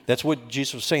that's what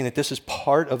Jesus was saying, that this is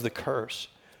part of the curse,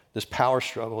 this power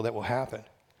struggle that will happen.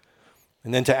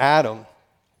 And then to Adam,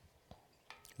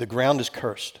 the ground is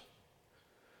cursed.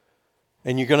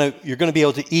 And you're gonna be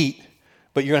able to eat,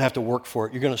 but you're gonna have to work for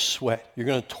it. You're gonna sweat. You're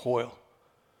gonna toil.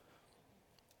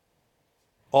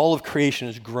 All of creation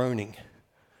is groaning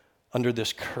under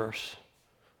this curse.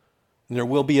 And there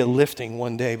will be a lifting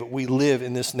one day, but we live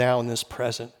in this now, in this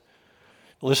present.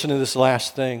 Listen to this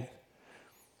last thing.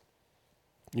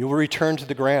 You will return to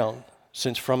the ground,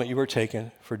 since from it you were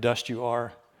taken, for dust you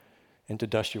are, and to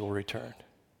dust you will return.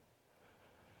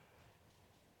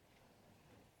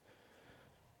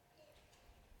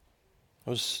 I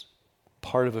was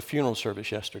part of a funeral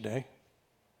service yesterday.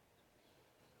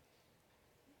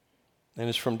 And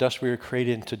it's from dust we were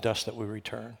created, and to dust that we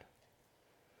return.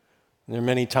 And there are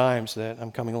many times that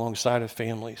I'm coming alongside of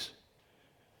families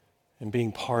and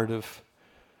being part of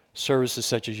services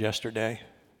such as yesterday.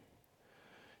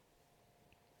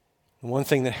 And one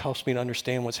thing that helps me to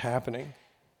understand what's happening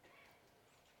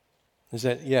is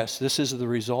that, yes, this is the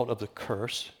result of the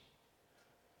curse.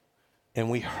 And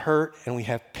we hurt and we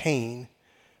have pain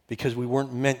because we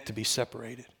weren't meant to be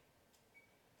separated.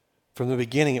 From the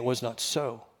beginning, it was not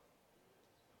so.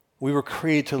 We were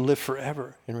created to live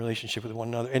forever in relationship with one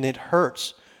another. And it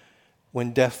hurts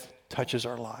when death touches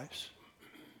our lives.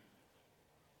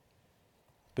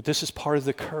 But this is part of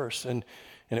the curse. And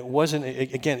it wasn't,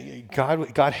 again,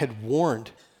 God had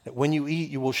warned that when you eat,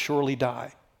 you will surely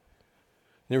die.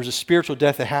 There was a spiritual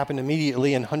death that happened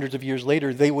immediately, and hundreds of years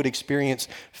later, they would experience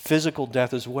physical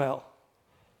death as well.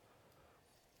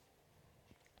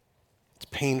 It's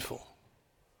painful.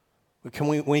 But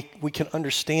we can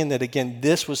understand that, again,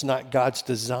 this was not God's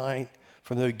design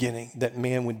from the beginning, that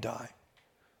man would die.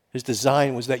 His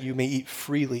design was that you may eat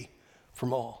freely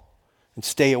from all and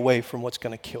stay away from what's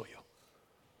going to kill you.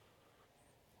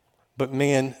 But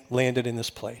man landed in this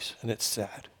place, and it's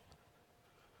sad.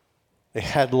 They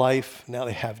had life, now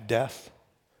they have death.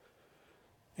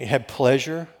 They had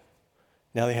pleasure,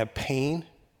 now they have pain.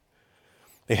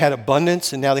 They had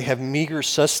abundance, and now they have meager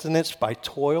sustenance by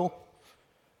toil.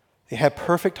 They had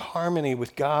perfect harmony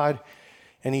with God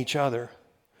and each other,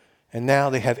 and now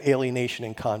they have alienation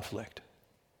and conflict.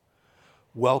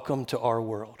 Welcome to our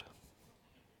world.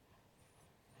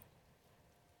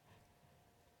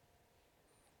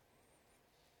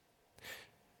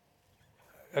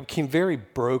 I became very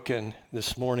broken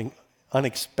this morning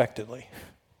unexpectedly.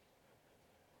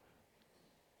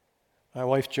 My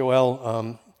wife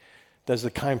Joelle does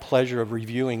the kind pleasure of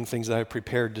reviewing things that I've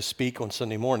prepared to speak on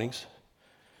Sunday mornings.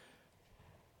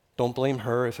 Don't blame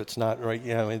her if it's not right.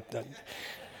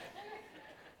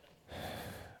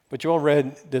 But Joelle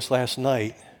read this last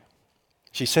night.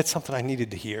 She said something I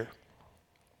needed to hear.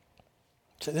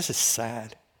 She said, "This is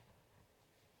sad."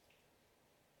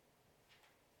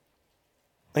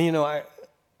 And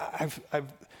I've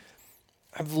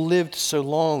lived so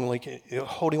long,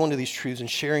 holding on to these truths and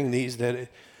sharing these, that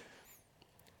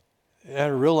I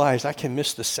realized I can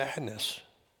miss the sadness.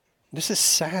 This is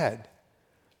sad.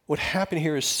 What happened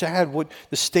here is sad.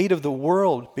 The state of the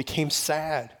world became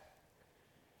sad.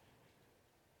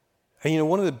 And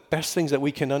one of the best things that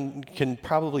we can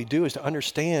probably do is to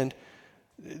understand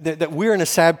that we're in a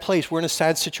sad place. We're in a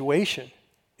sad situation.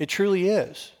 It truly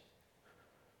is.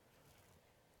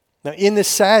 Now, in this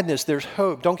sadness, there's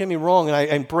hope. Don't get me wrong, and I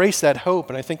embrace that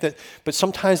hope, and I think that, but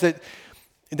sometimes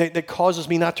that causes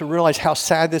me not to realize how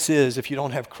sad this is if you don't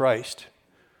have Christ.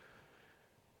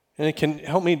 And it can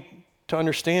help me to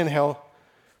understand how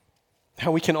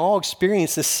we can all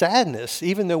experience this sadness,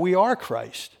 even though we are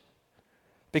Christ,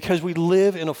 because we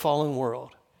live in a fallen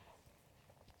world.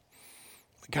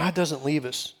 But God doesn't leave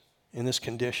us in this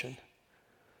condition.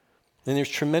 And there's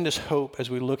tremendous hope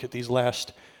as we look at these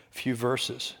last few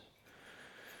verses.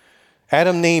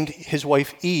 Adam named his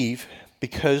wife Eve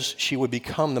because she would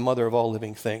become the mother of all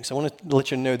living things. I want to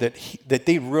let you know that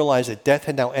they realized that death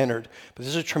had now entered. But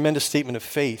this is a tremendous statement of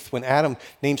faith when Adam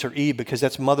names her Eve, because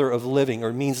that's mother of living,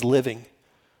 or means living.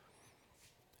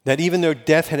 That even though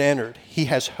death had entered, he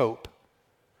has hope.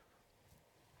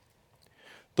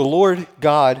 The Lord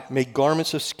God made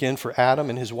garments of skin for Adam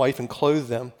and his wife and clothed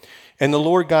them. And the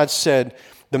Lord God said,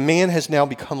 "The man has now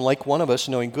become like one of us,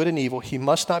 knowing good and evil. He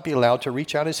must not be allowed to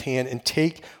reach out his hand and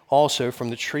take also from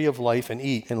the tree of life and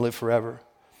eat and live forever."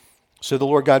 So the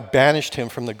Lord God banished him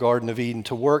from the Garden of Eden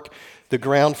to work the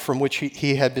ground from which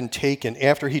he had been taken.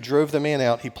 After he drove the man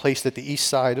out, he placed at the east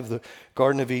side of the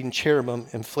Garden of Eden cherubim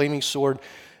and a flaming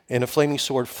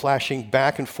sword flashing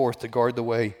back and forth to guard the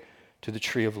way to the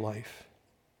tree of life.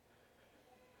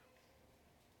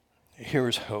 Here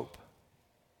is hope.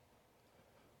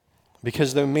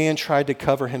 Because though man tried to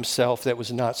cover himself, that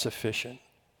was not sufficient.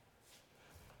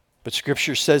 But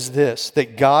Scripture says this,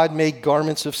 that God made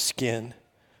garments of skin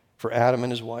for Adam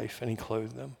and his wife, and he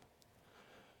clothed them.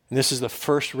 And this is the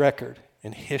first record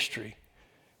in history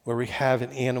where we have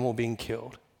an animal being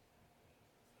killed.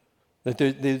 That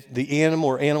the animal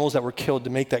or animals that were killed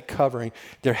to make that covering,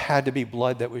 there had to be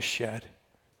blood that was shed.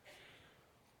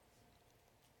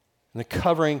 And the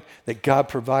covering that God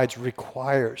provides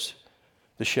requires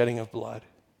the shedding of blood.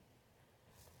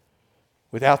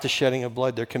 Without the shedding of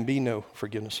blood, there can be no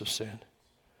forgiveness of sin.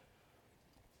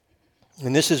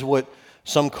 And this is what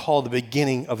some call the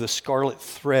beginning of the scarlet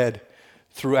thread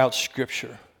throughout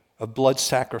Scripture, a blood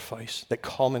sacrifice that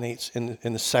culminates in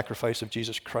the sacrifice of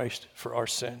Jesus Christ for our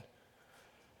sin.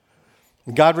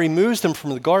 God removes them from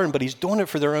the garden, but he's doing it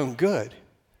for their own good.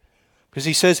 Because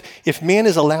he says, if man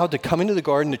is allowed to come into the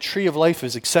garden, the tree of life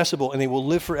is accessible and they will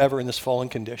live forever in this fallen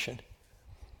condition.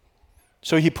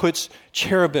 So he puts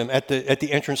cherubim at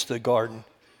the entrance to the garden.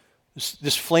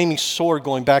 This flaming sword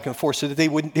going back and forth so that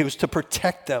it was to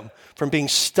protect them from being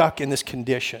stuck in this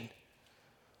condition.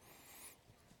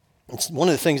 It's one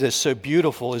of the things that's so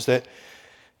beautiful is that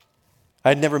I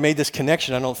had never made this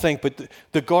connection, I don't think, but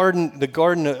the Garden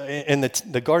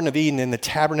of Eden and the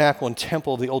tabernacle and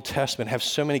temple of the Old Testament have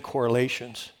so many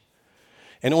correlations.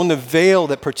 And on the veil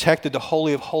that protected the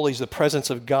Holy of Holies, the presence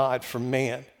of God from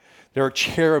man, there are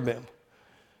cherubim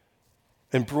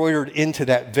embroidered into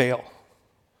that veil,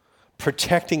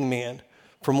 protecting man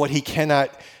from what he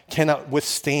cannot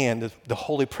withstand, the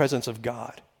holy presence of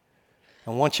God.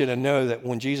 I want you to know that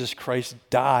when Jesus Christ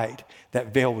died,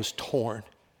 that veil was torn.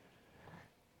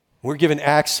 We're given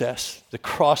access. The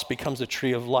cross becomes the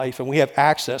tree of life, and we have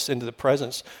access into the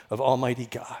presence of Almighty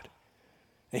God.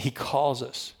 And he calls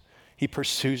us. He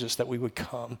pursues us that we would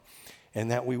come and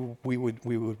that we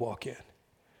would walk in.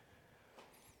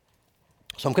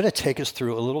 So I'm going to take us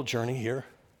through a little journey here.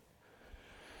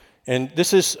 And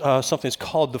this is something that's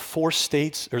called the four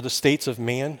states, or the states of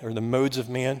man, or the modes of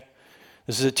man.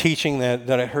 This is a teaching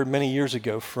that I heard many years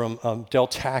ago from Del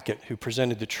Tackett, who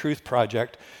presented the Truth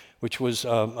Project, which was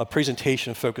a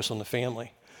presentation focused on the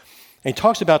family. And he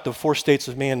talks about the four states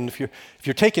of man. And if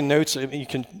you're taking notes,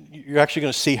 you're actually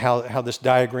going to see how this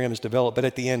diagram is developed. But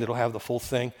at the end, it'll have the full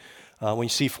thing. When you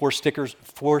see four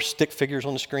stick figures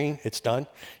on the screen, it's done.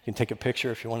 You can take a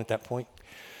picture if you want at that point.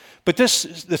 But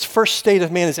this first state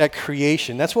of man is at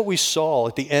creation. That's what we saw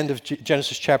at the end of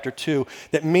Genesis chapter 2,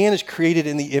 that man is created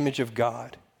in the image of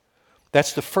God.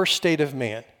 That's the first state of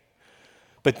man.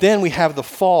 But then we have the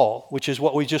fall, which is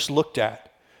what we just looked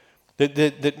at.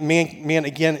 That man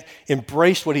again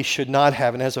embraced what he should not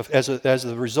have, and as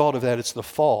a result of that, it's the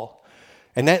fall.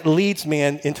 And that leads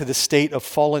man into the state of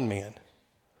fallen man.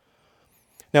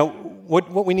 Now,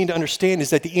 what we need to understand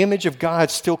is that the image of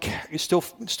God still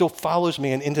follows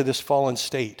man into this fallen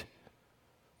state.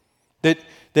 That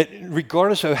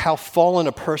regardless of how fallen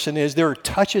a person is, there are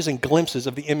touches and glimpses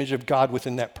of the image of God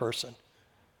within that person.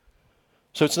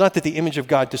 So it's not that the image of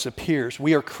God disappears.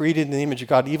 We are created in the image of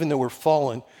God. Even though we're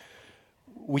fallen,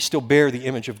 we still bear the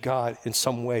image of God in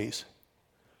some ways.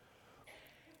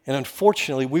 And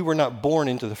unfortunately, we were not born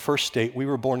into the first state. We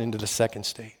were born into the second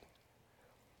state.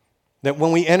 That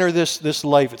when we enter this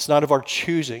life, it's not of our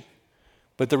choosing,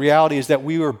 but the reality is that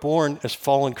we were born as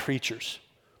fallen creatures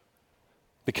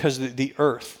because the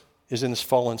earth is in this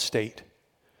fallen state.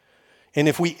 And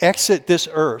if we exit this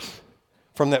earth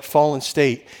from that fallen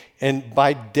state, and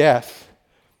by death,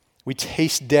 we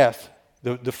taste death,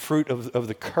 the fruit of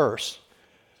the curse,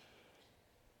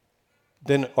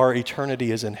 then our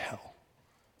eternity is in hell.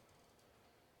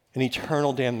 An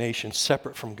eternal damnation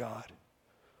separate from God.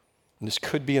 And this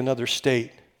could be another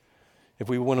state, if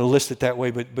we want to list it that way,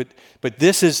 but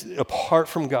this is apart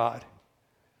from God.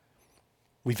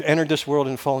 We've entered this world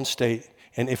in a fallen state,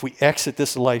 and if we exit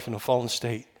this life in a fallen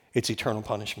state, it's eternal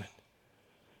punishment.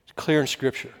 It's clear in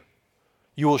Scripture.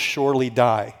 You will surely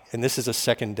die, and this is a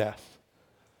second death.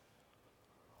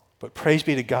 But praise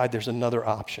be to God, there's another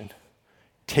option.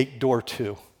 Take door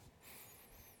 2.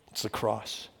 It's the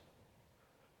cross.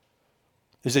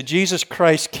 Is that Jesus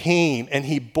Christ came and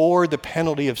he bore the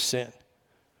penalty of sin.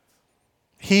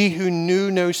 He who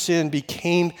knew no sin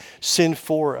became sin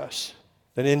for us,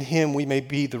 that in him we may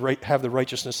have the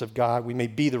righteousness of God. We may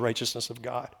be the righteousness of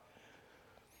God.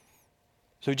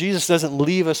 So Jesus doesn't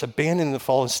leave us abandoned in the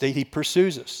fallen state. He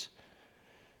pursues us.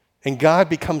 And God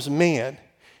becomes man,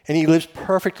 and he lives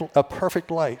a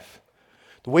perfect life.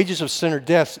 The wages of sin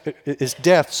is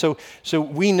death. So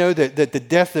we know that the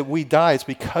death that we die is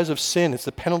because of sin. It's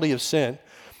the penalty of sin.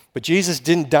 But Jesus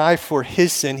didn't die for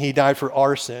his sin. He died for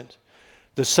our sins.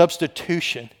 The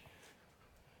substitution.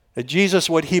 That Jesus,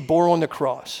 what he bore on the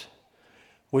cross,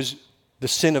 was the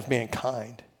sin of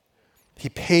mankind. He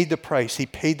paid the price. He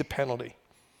paid the penalty.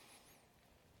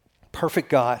 Perfect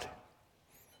God.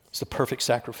 It's the perfect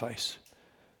sacrifice.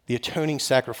 The atoning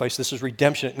sacrifice. This is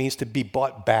redemption. It means to be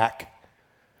bought back.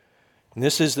 And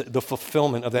this is the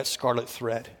fulfillment of that scarlet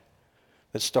thread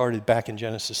that started back in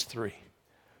Genesis 3.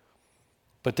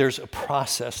 But there's a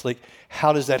process. Like,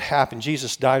 how does that happen?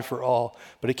 Jesus died for all,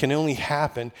 but it can only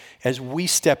happen as we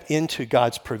step into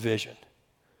God's provision.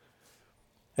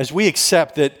 As we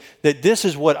accept that this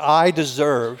is what I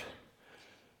deserve,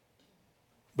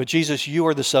 but Jesus, you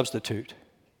are the substitute.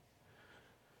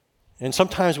 And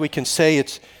sometimes we can say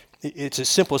it's as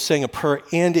simple as saying a prayer,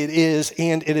 and it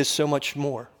is so much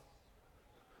more.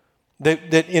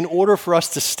 That in order for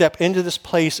us to step into this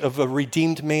place of a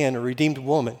redeemed man, a redeemed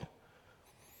woman,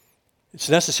 it's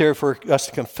necessary for us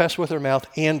to confess with our mouth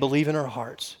and believe in our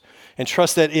hearts and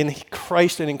trust that in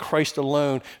Christ and in Christ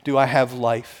alone do I have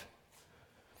life.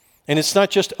 And it's not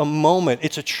just a moment,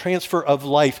 it's a transfer of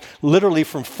life, literally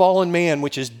from fallen man,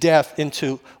 which is death,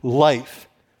 into life,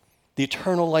 the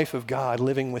eternal life of God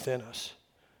living within us.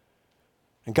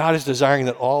 And God is desiring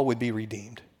that all would be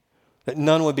redeemed, that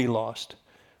none would be lost,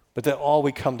 but that all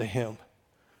would come to him.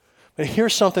 But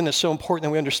here's something that's so important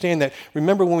that we understand that,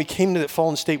 remember when we came to that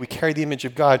fallen state, we carried the image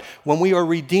of God. When we are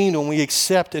redeemed, when we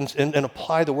accept and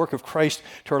apply the work of Christ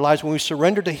to our lives, when we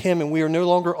surrender to him and we are no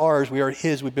longer ours, we are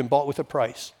his, we've been bought with a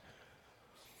price.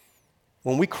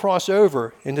 When we cross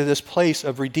over into this place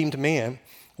of redeemed man,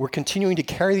 we're continuing to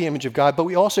carry the image of God, but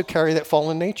we also carry that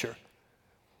fallen nature.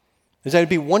 Is that it'd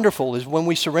be wonderful is when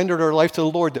we surrendered our life to the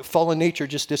Lord, that fallen nature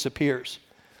just disappears.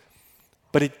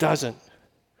 But it doesn't.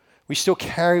 We still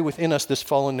carry within us this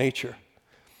fallen nature.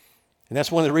 And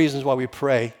that's one of the reasons why we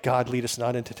pray, God, lead us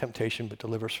not into temptation, but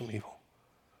deliver us from evil.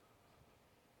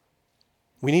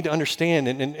 We need to understand,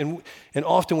 and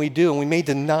often we do, and we may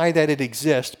deny that it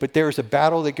exists, but there is a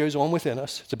battle that goes on within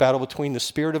us. It's a battle between the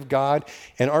Spirit of God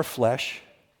and our flesh.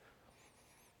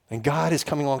 And God is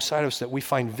coming alongside of us that we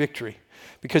find victory.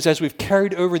 Because as we've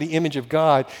carried over the image of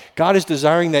God, God is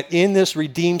desiring that in this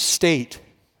redeemed state,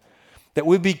 that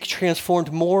we be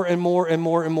transformed more and more and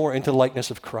more and more into the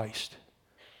likeness of Christ.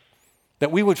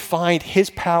 That we would find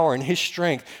his power and his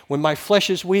strength. When my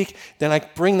flesh is weak, then I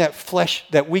bring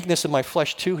that weakness of my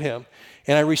flesh to him,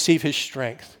 and I receive his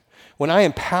strength. When I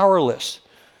am powerless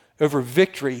over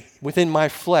victory within my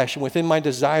flesh and within my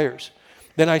desires,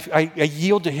 then I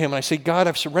yield to him and I say, God,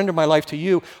 I've surrendered my life to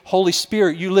you. Holy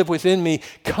Spirit, you live within me.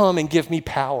 Come and give me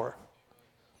power.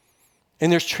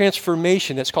 And there's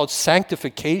transformation. That's called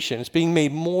sanctification. It's being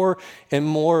made more and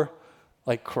more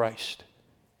like Christ.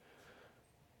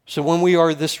 So when we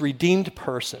are this redeemed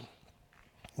person,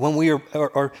 when we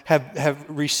have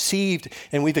received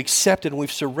and we've accepted and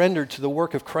we've surrendered to the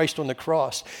work of Christ on the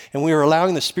cross, and we are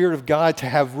allowing the Spirit of God to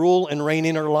have rule and reign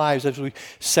in our lives, as we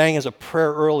sang as a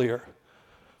prayer earlier,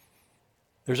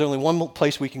 there's only one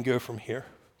place we can go from here.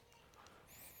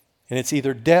 And it's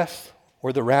either death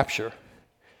or the rapture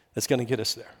that's going to get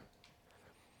us there.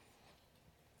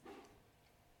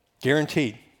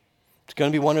 Guaranteed. It's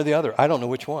going to be one or the other. I don't know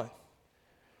which one.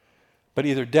 But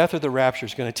either death or the rapture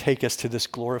is going to take us to this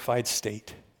glorified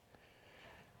state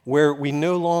where we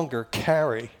no longer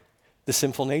carry the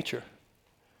sinful nature,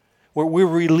 where we're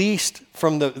released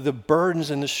from the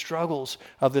burdens and the struggles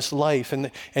of this life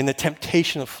and the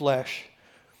temptation of flesh.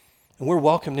 And we're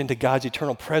welcomed into God's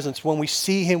eternal presence. When we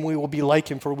see him, we will be like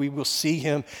him, for we will see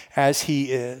him as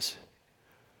he is.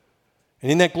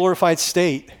 And in that glorified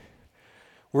state,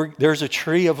 there's a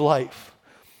tree of life.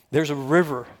 There's a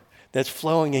river that's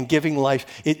flowing and giving life.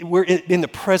 We're in the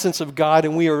presence of God,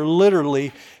 and we are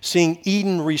literally seeing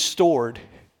Eden restored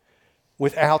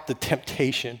without the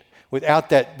temptation,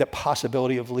 without that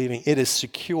possibility of leaving. It is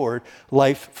secured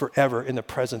life forever in the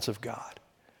presence of God.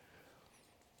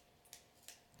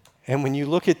 And when you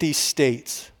look at these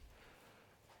states,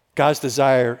 God's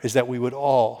desire is that we would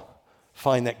all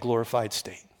find that glorified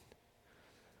state.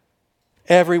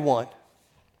 Everyone.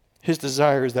 His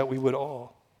desire is that we would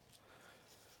all.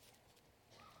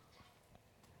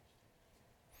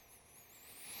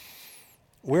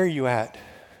 Where are you at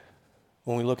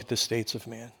when we look at the states of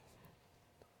man?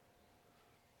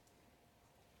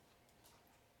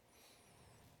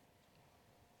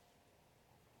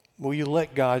 Will you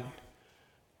let God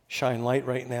shine light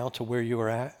right now to where you are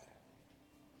at?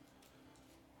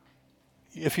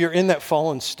 If you're in that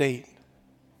fallen state,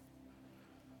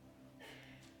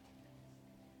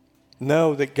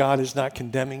 know that God is not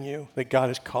condemning you, that God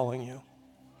is calling you.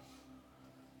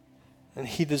 And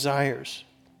He desires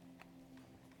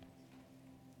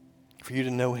for you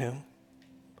to know Him.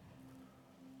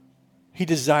 He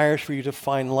desires for you to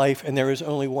find life, and there is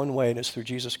only one way, and it's through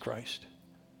Jesus Christ.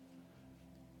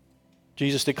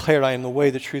 Jesus declared, I am the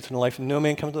way, the truth, and the life, and no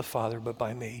man comes to the Father but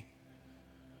by me.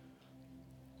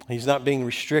 He's not being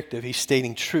restrictive. He's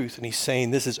stating truth, and He's saying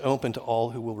this is open to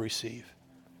all who will receive.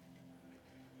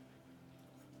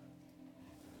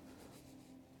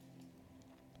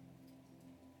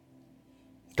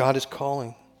 God is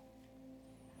calling.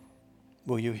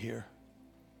 Will you hear?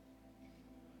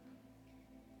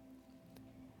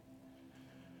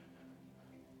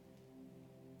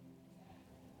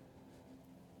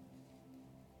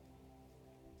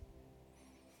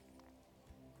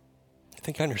 I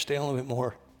think I understand a little bit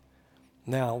more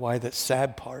now why that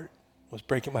sad part was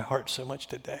breaking my heart so much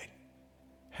today.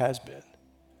 Has been.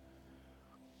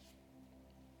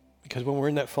 Because when we're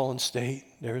in that fallen state,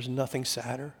 there is nothing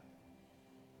sadder.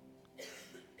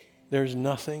 There's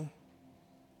nothing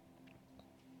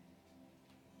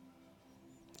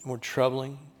more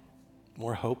troubling,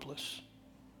 more hopeless.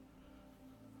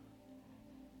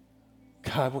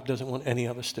 God doesn't want any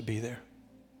of us to be there.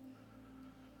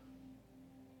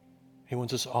 He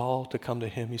wants us all to come to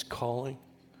Him. He's calling.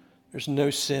 There's no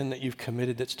sin that you've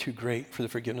committed that's too great for the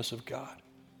forgiveness of God.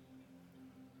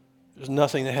 There's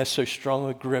nothing that has so strong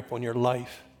a grip on your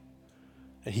life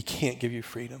that He can't give you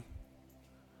freedom.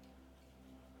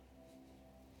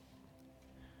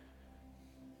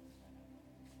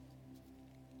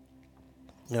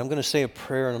 Now, I'm going to say a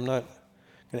prayer, and I'm not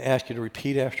going to ask you to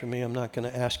repeat after me. I'm not going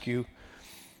to ask you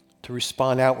to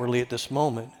respond outwardly at this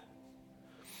moment.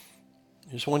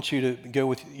 I just want you to go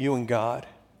with you and God.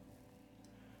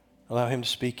 Allow Him to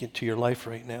speak into your life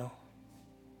right now.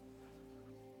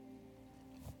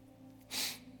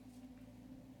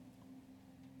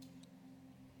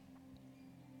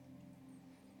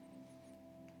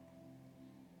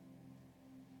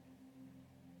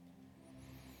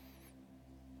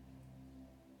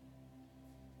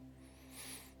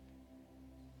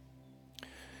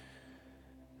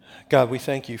 God, we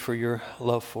thank You for Your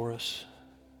love for us.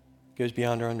 It goes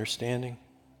beyond our understanding.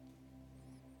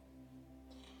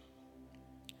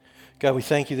 God, we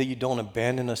thank You that You don't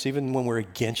abandon us even when we're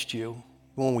against You,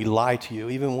 even when we lie to You,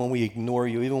 even when we ignore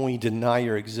You, even when we deny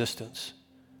Your existence,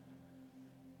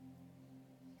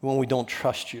 even when we don't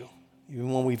trust You, even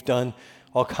when we've done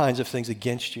all kinds of things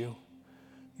against You.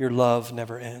 Your love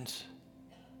never ends.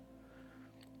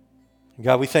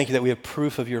 God, we thank You that we have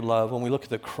proof of Your love when we look at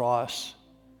the cross,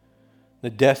 the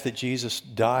death that Jesus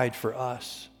died for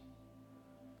us.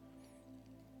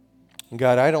 And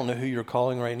God, I don't know who You're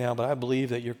calling right now, but I believe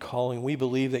that You're calling. We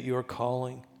believe that You're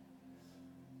calling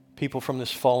people from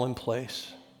this fallen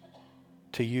place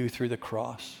to You through the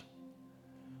cross.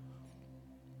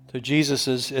 So Jesus,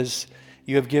 as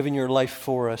You have given Your life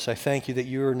for us, I thank You that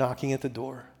You are knocking at the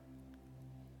door,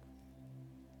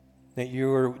 that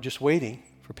You are just waiting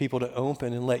for people to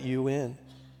open and let You in.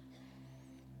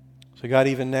 So God,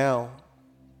 even now,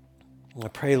 I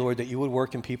pray, Lord, that You would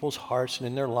work in people's hearts and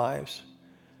in their lives.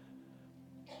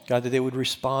 God, that they would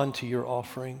respond to Your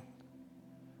offering.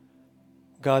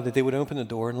 God, that they would open the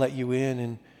door and let You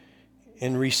in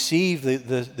and receive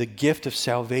the gift of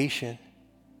salvation.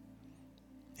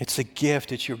 It's a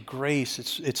gift. It's Your grace.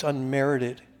 It's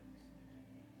unmerited.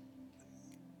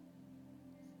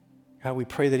 God, we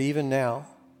pray that even now,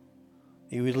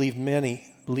 You would lead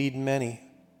many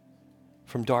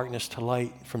from darkness to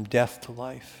light, from death to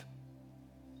life.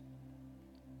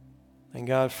 And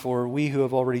God, for we who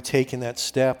have already taken that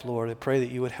step, Lord, I pray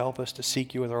that You would help us to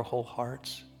seek You with our whole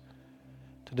hearts,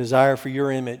 to desire for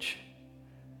Your image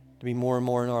to be more and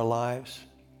more in our lives.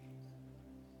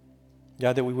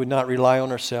 God, that we would not rely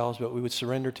on ourselves, but we would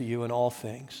surrender to You in all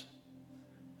things.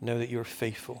 Know that You are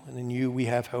faithful, and in You we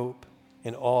have hope.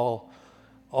 In all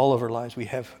of our lives, we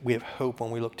have hope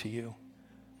when we look to You.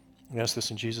 We ask this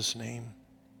in Jesus' name.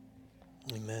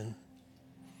 Amen.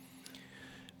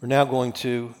 We're now going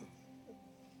to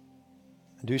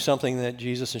do something that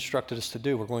Jesus instructed us to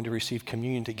do. We're going to receive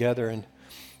communion together. And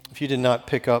if you did not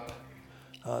pick up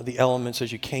the elements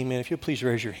as you came in, if you'll please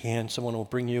raise your hand, someone will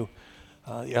bring you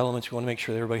the elements. We want to make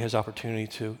sure that everybody has opportunity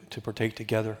to partake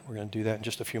together. We're going to do that in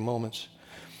just a few moments.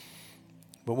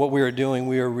 But what we are doing,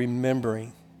 we are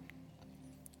remembering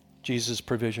Jesus'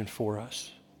 provision for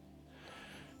us.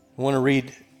 I want to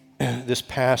read this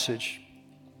passage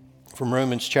from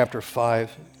Romans chapter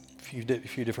 5.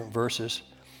 few different verses.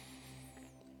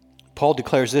 Paul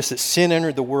declares this, that sin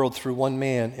entered the world through one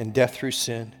man and death through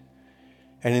sin.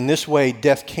 And in this way,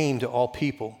 death came to all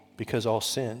people because all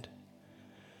sinned.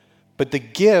 But the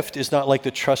gift is not like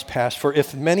the trespass. For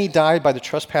if many died by the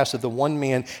trespass of the one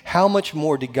man, how much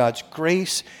more did God's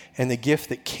grace and the gift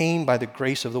that came by the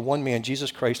grace of the one man,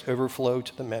 Jesus Christ, overflow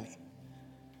to the many?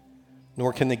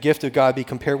 Nor can the gift of God be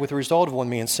compared with the result of one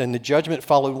man's sin. The judgment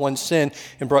followed one sin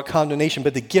and brought condemnation,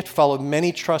 but the gift followed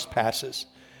many trespasses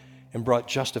and brought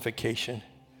justification.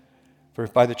 For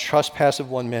if by the trespass of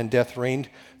one man death reigned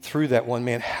through that one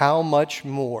man, how much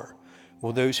more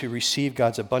will those who receive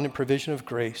God's abundant provision of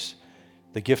grace,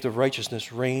 the gift of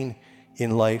righteousness, reign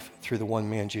in life through the one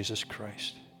man, Jesus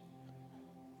Christ?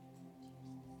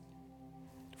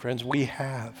 Friends, we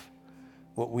have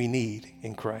what we need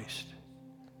in Christ.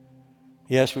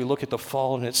 Yes, we look at the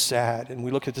fall and it's sad, and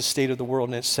we look at the state of the world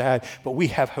and it's sad, but we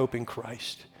have hope in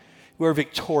Christ. We are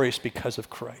victorious because of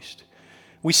Christ.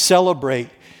 We celebrate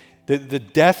the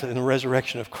death and the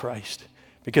resurrection of Christ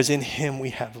because in him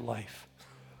we have life.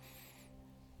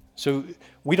 So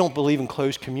we don't believe in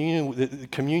closed communion. The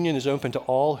communion is open to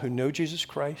all who know Jesus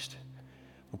Christ.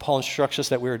 Paul instructs us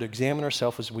that we are to examine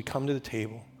ourselves as we come to the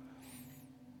table.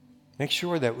 Make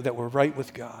sure that we're right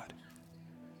with God.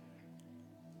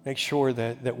 Make sure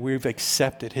that we've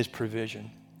accepted his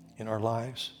provision in our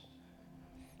lives.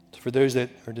 So for those that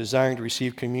are desiring to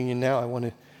receive communion now, I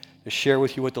want to share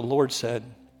with you what the Lord said.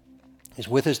 He's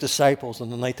with his disciples on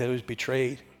the night that he was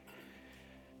betrayed.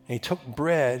 And he took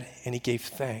bread and he gave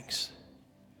thanks.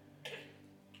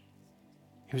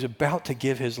 He was about to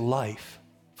give his life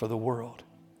for the world.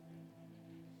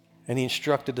 And he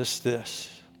instructed us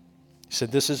this. He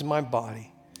said, "This is my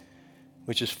body,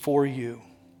 which is for you.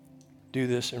 Do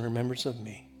this in remembrance of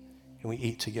me." And we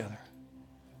eat together.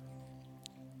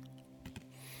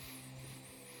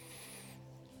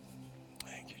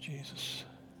 Thank you, Jesus.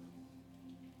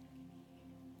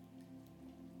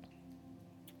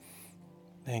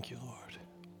 Thank you, Lord.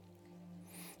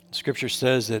 Scripture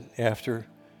says that after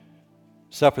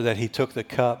supper that he took the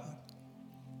cup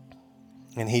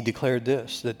and he declared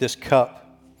this, that this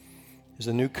cup is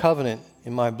a new covenant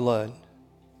in my blood.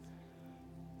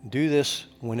 Do this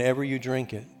whenever you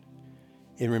drink it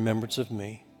in remembrance of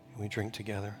me. And we drink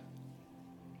together.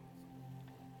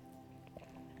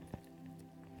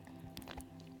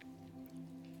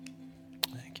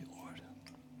 Thank you, Lord.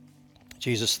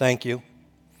 Jesus, thank you.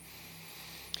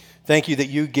 Thank you that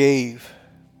you gave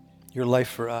your life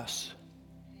for us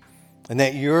and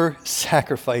that your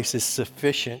sacrifice is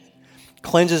sufficient,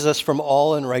 cleanses us from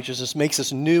all unrighteousness, makes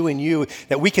us new in you,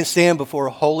 that we can stand before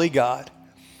a holy God.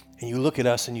 And you look at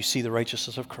us and you see the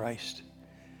righteousness of Christ.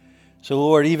 So,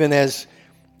 Lord, even as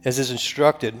is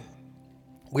instructed,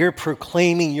 we're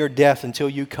proclaiming your death until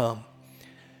you come.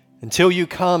 Until you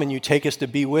come and you take us to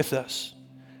be with us.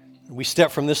 We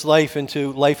step from this life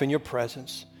into life in your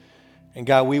presence. And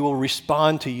God, we will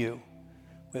respond to you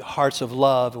with hearts of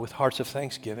love and with hearts of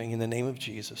thanksgiving in the name of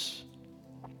Jesus.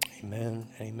 Amen.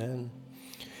 Amen.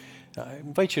 I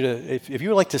invite you to, if you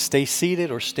would like to stay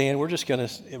seated or stand, we're just going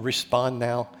to respond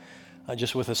now.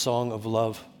 Just with a song of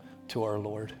love to our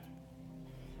Lord.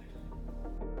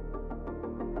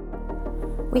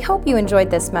 We hope you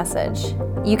enjoyed this message.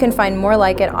 You can find more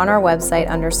like it on our website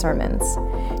under sermons.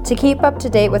 To keep up to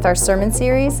date with our sermon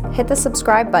series, hit the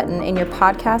subscribe button in your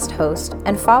podcast host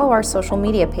and follow our social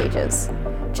media pages.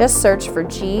 Just search for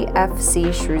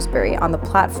GFC Shrewsbury on the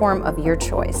platform of your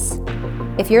choice.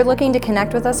 If you're looking to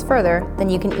connect with us further, then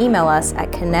you can email us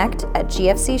at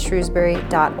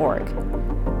connect@gfcshrewsbury.org.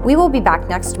 We will be back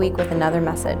next week with another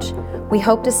message. We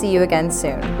hope to see you again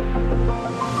soon.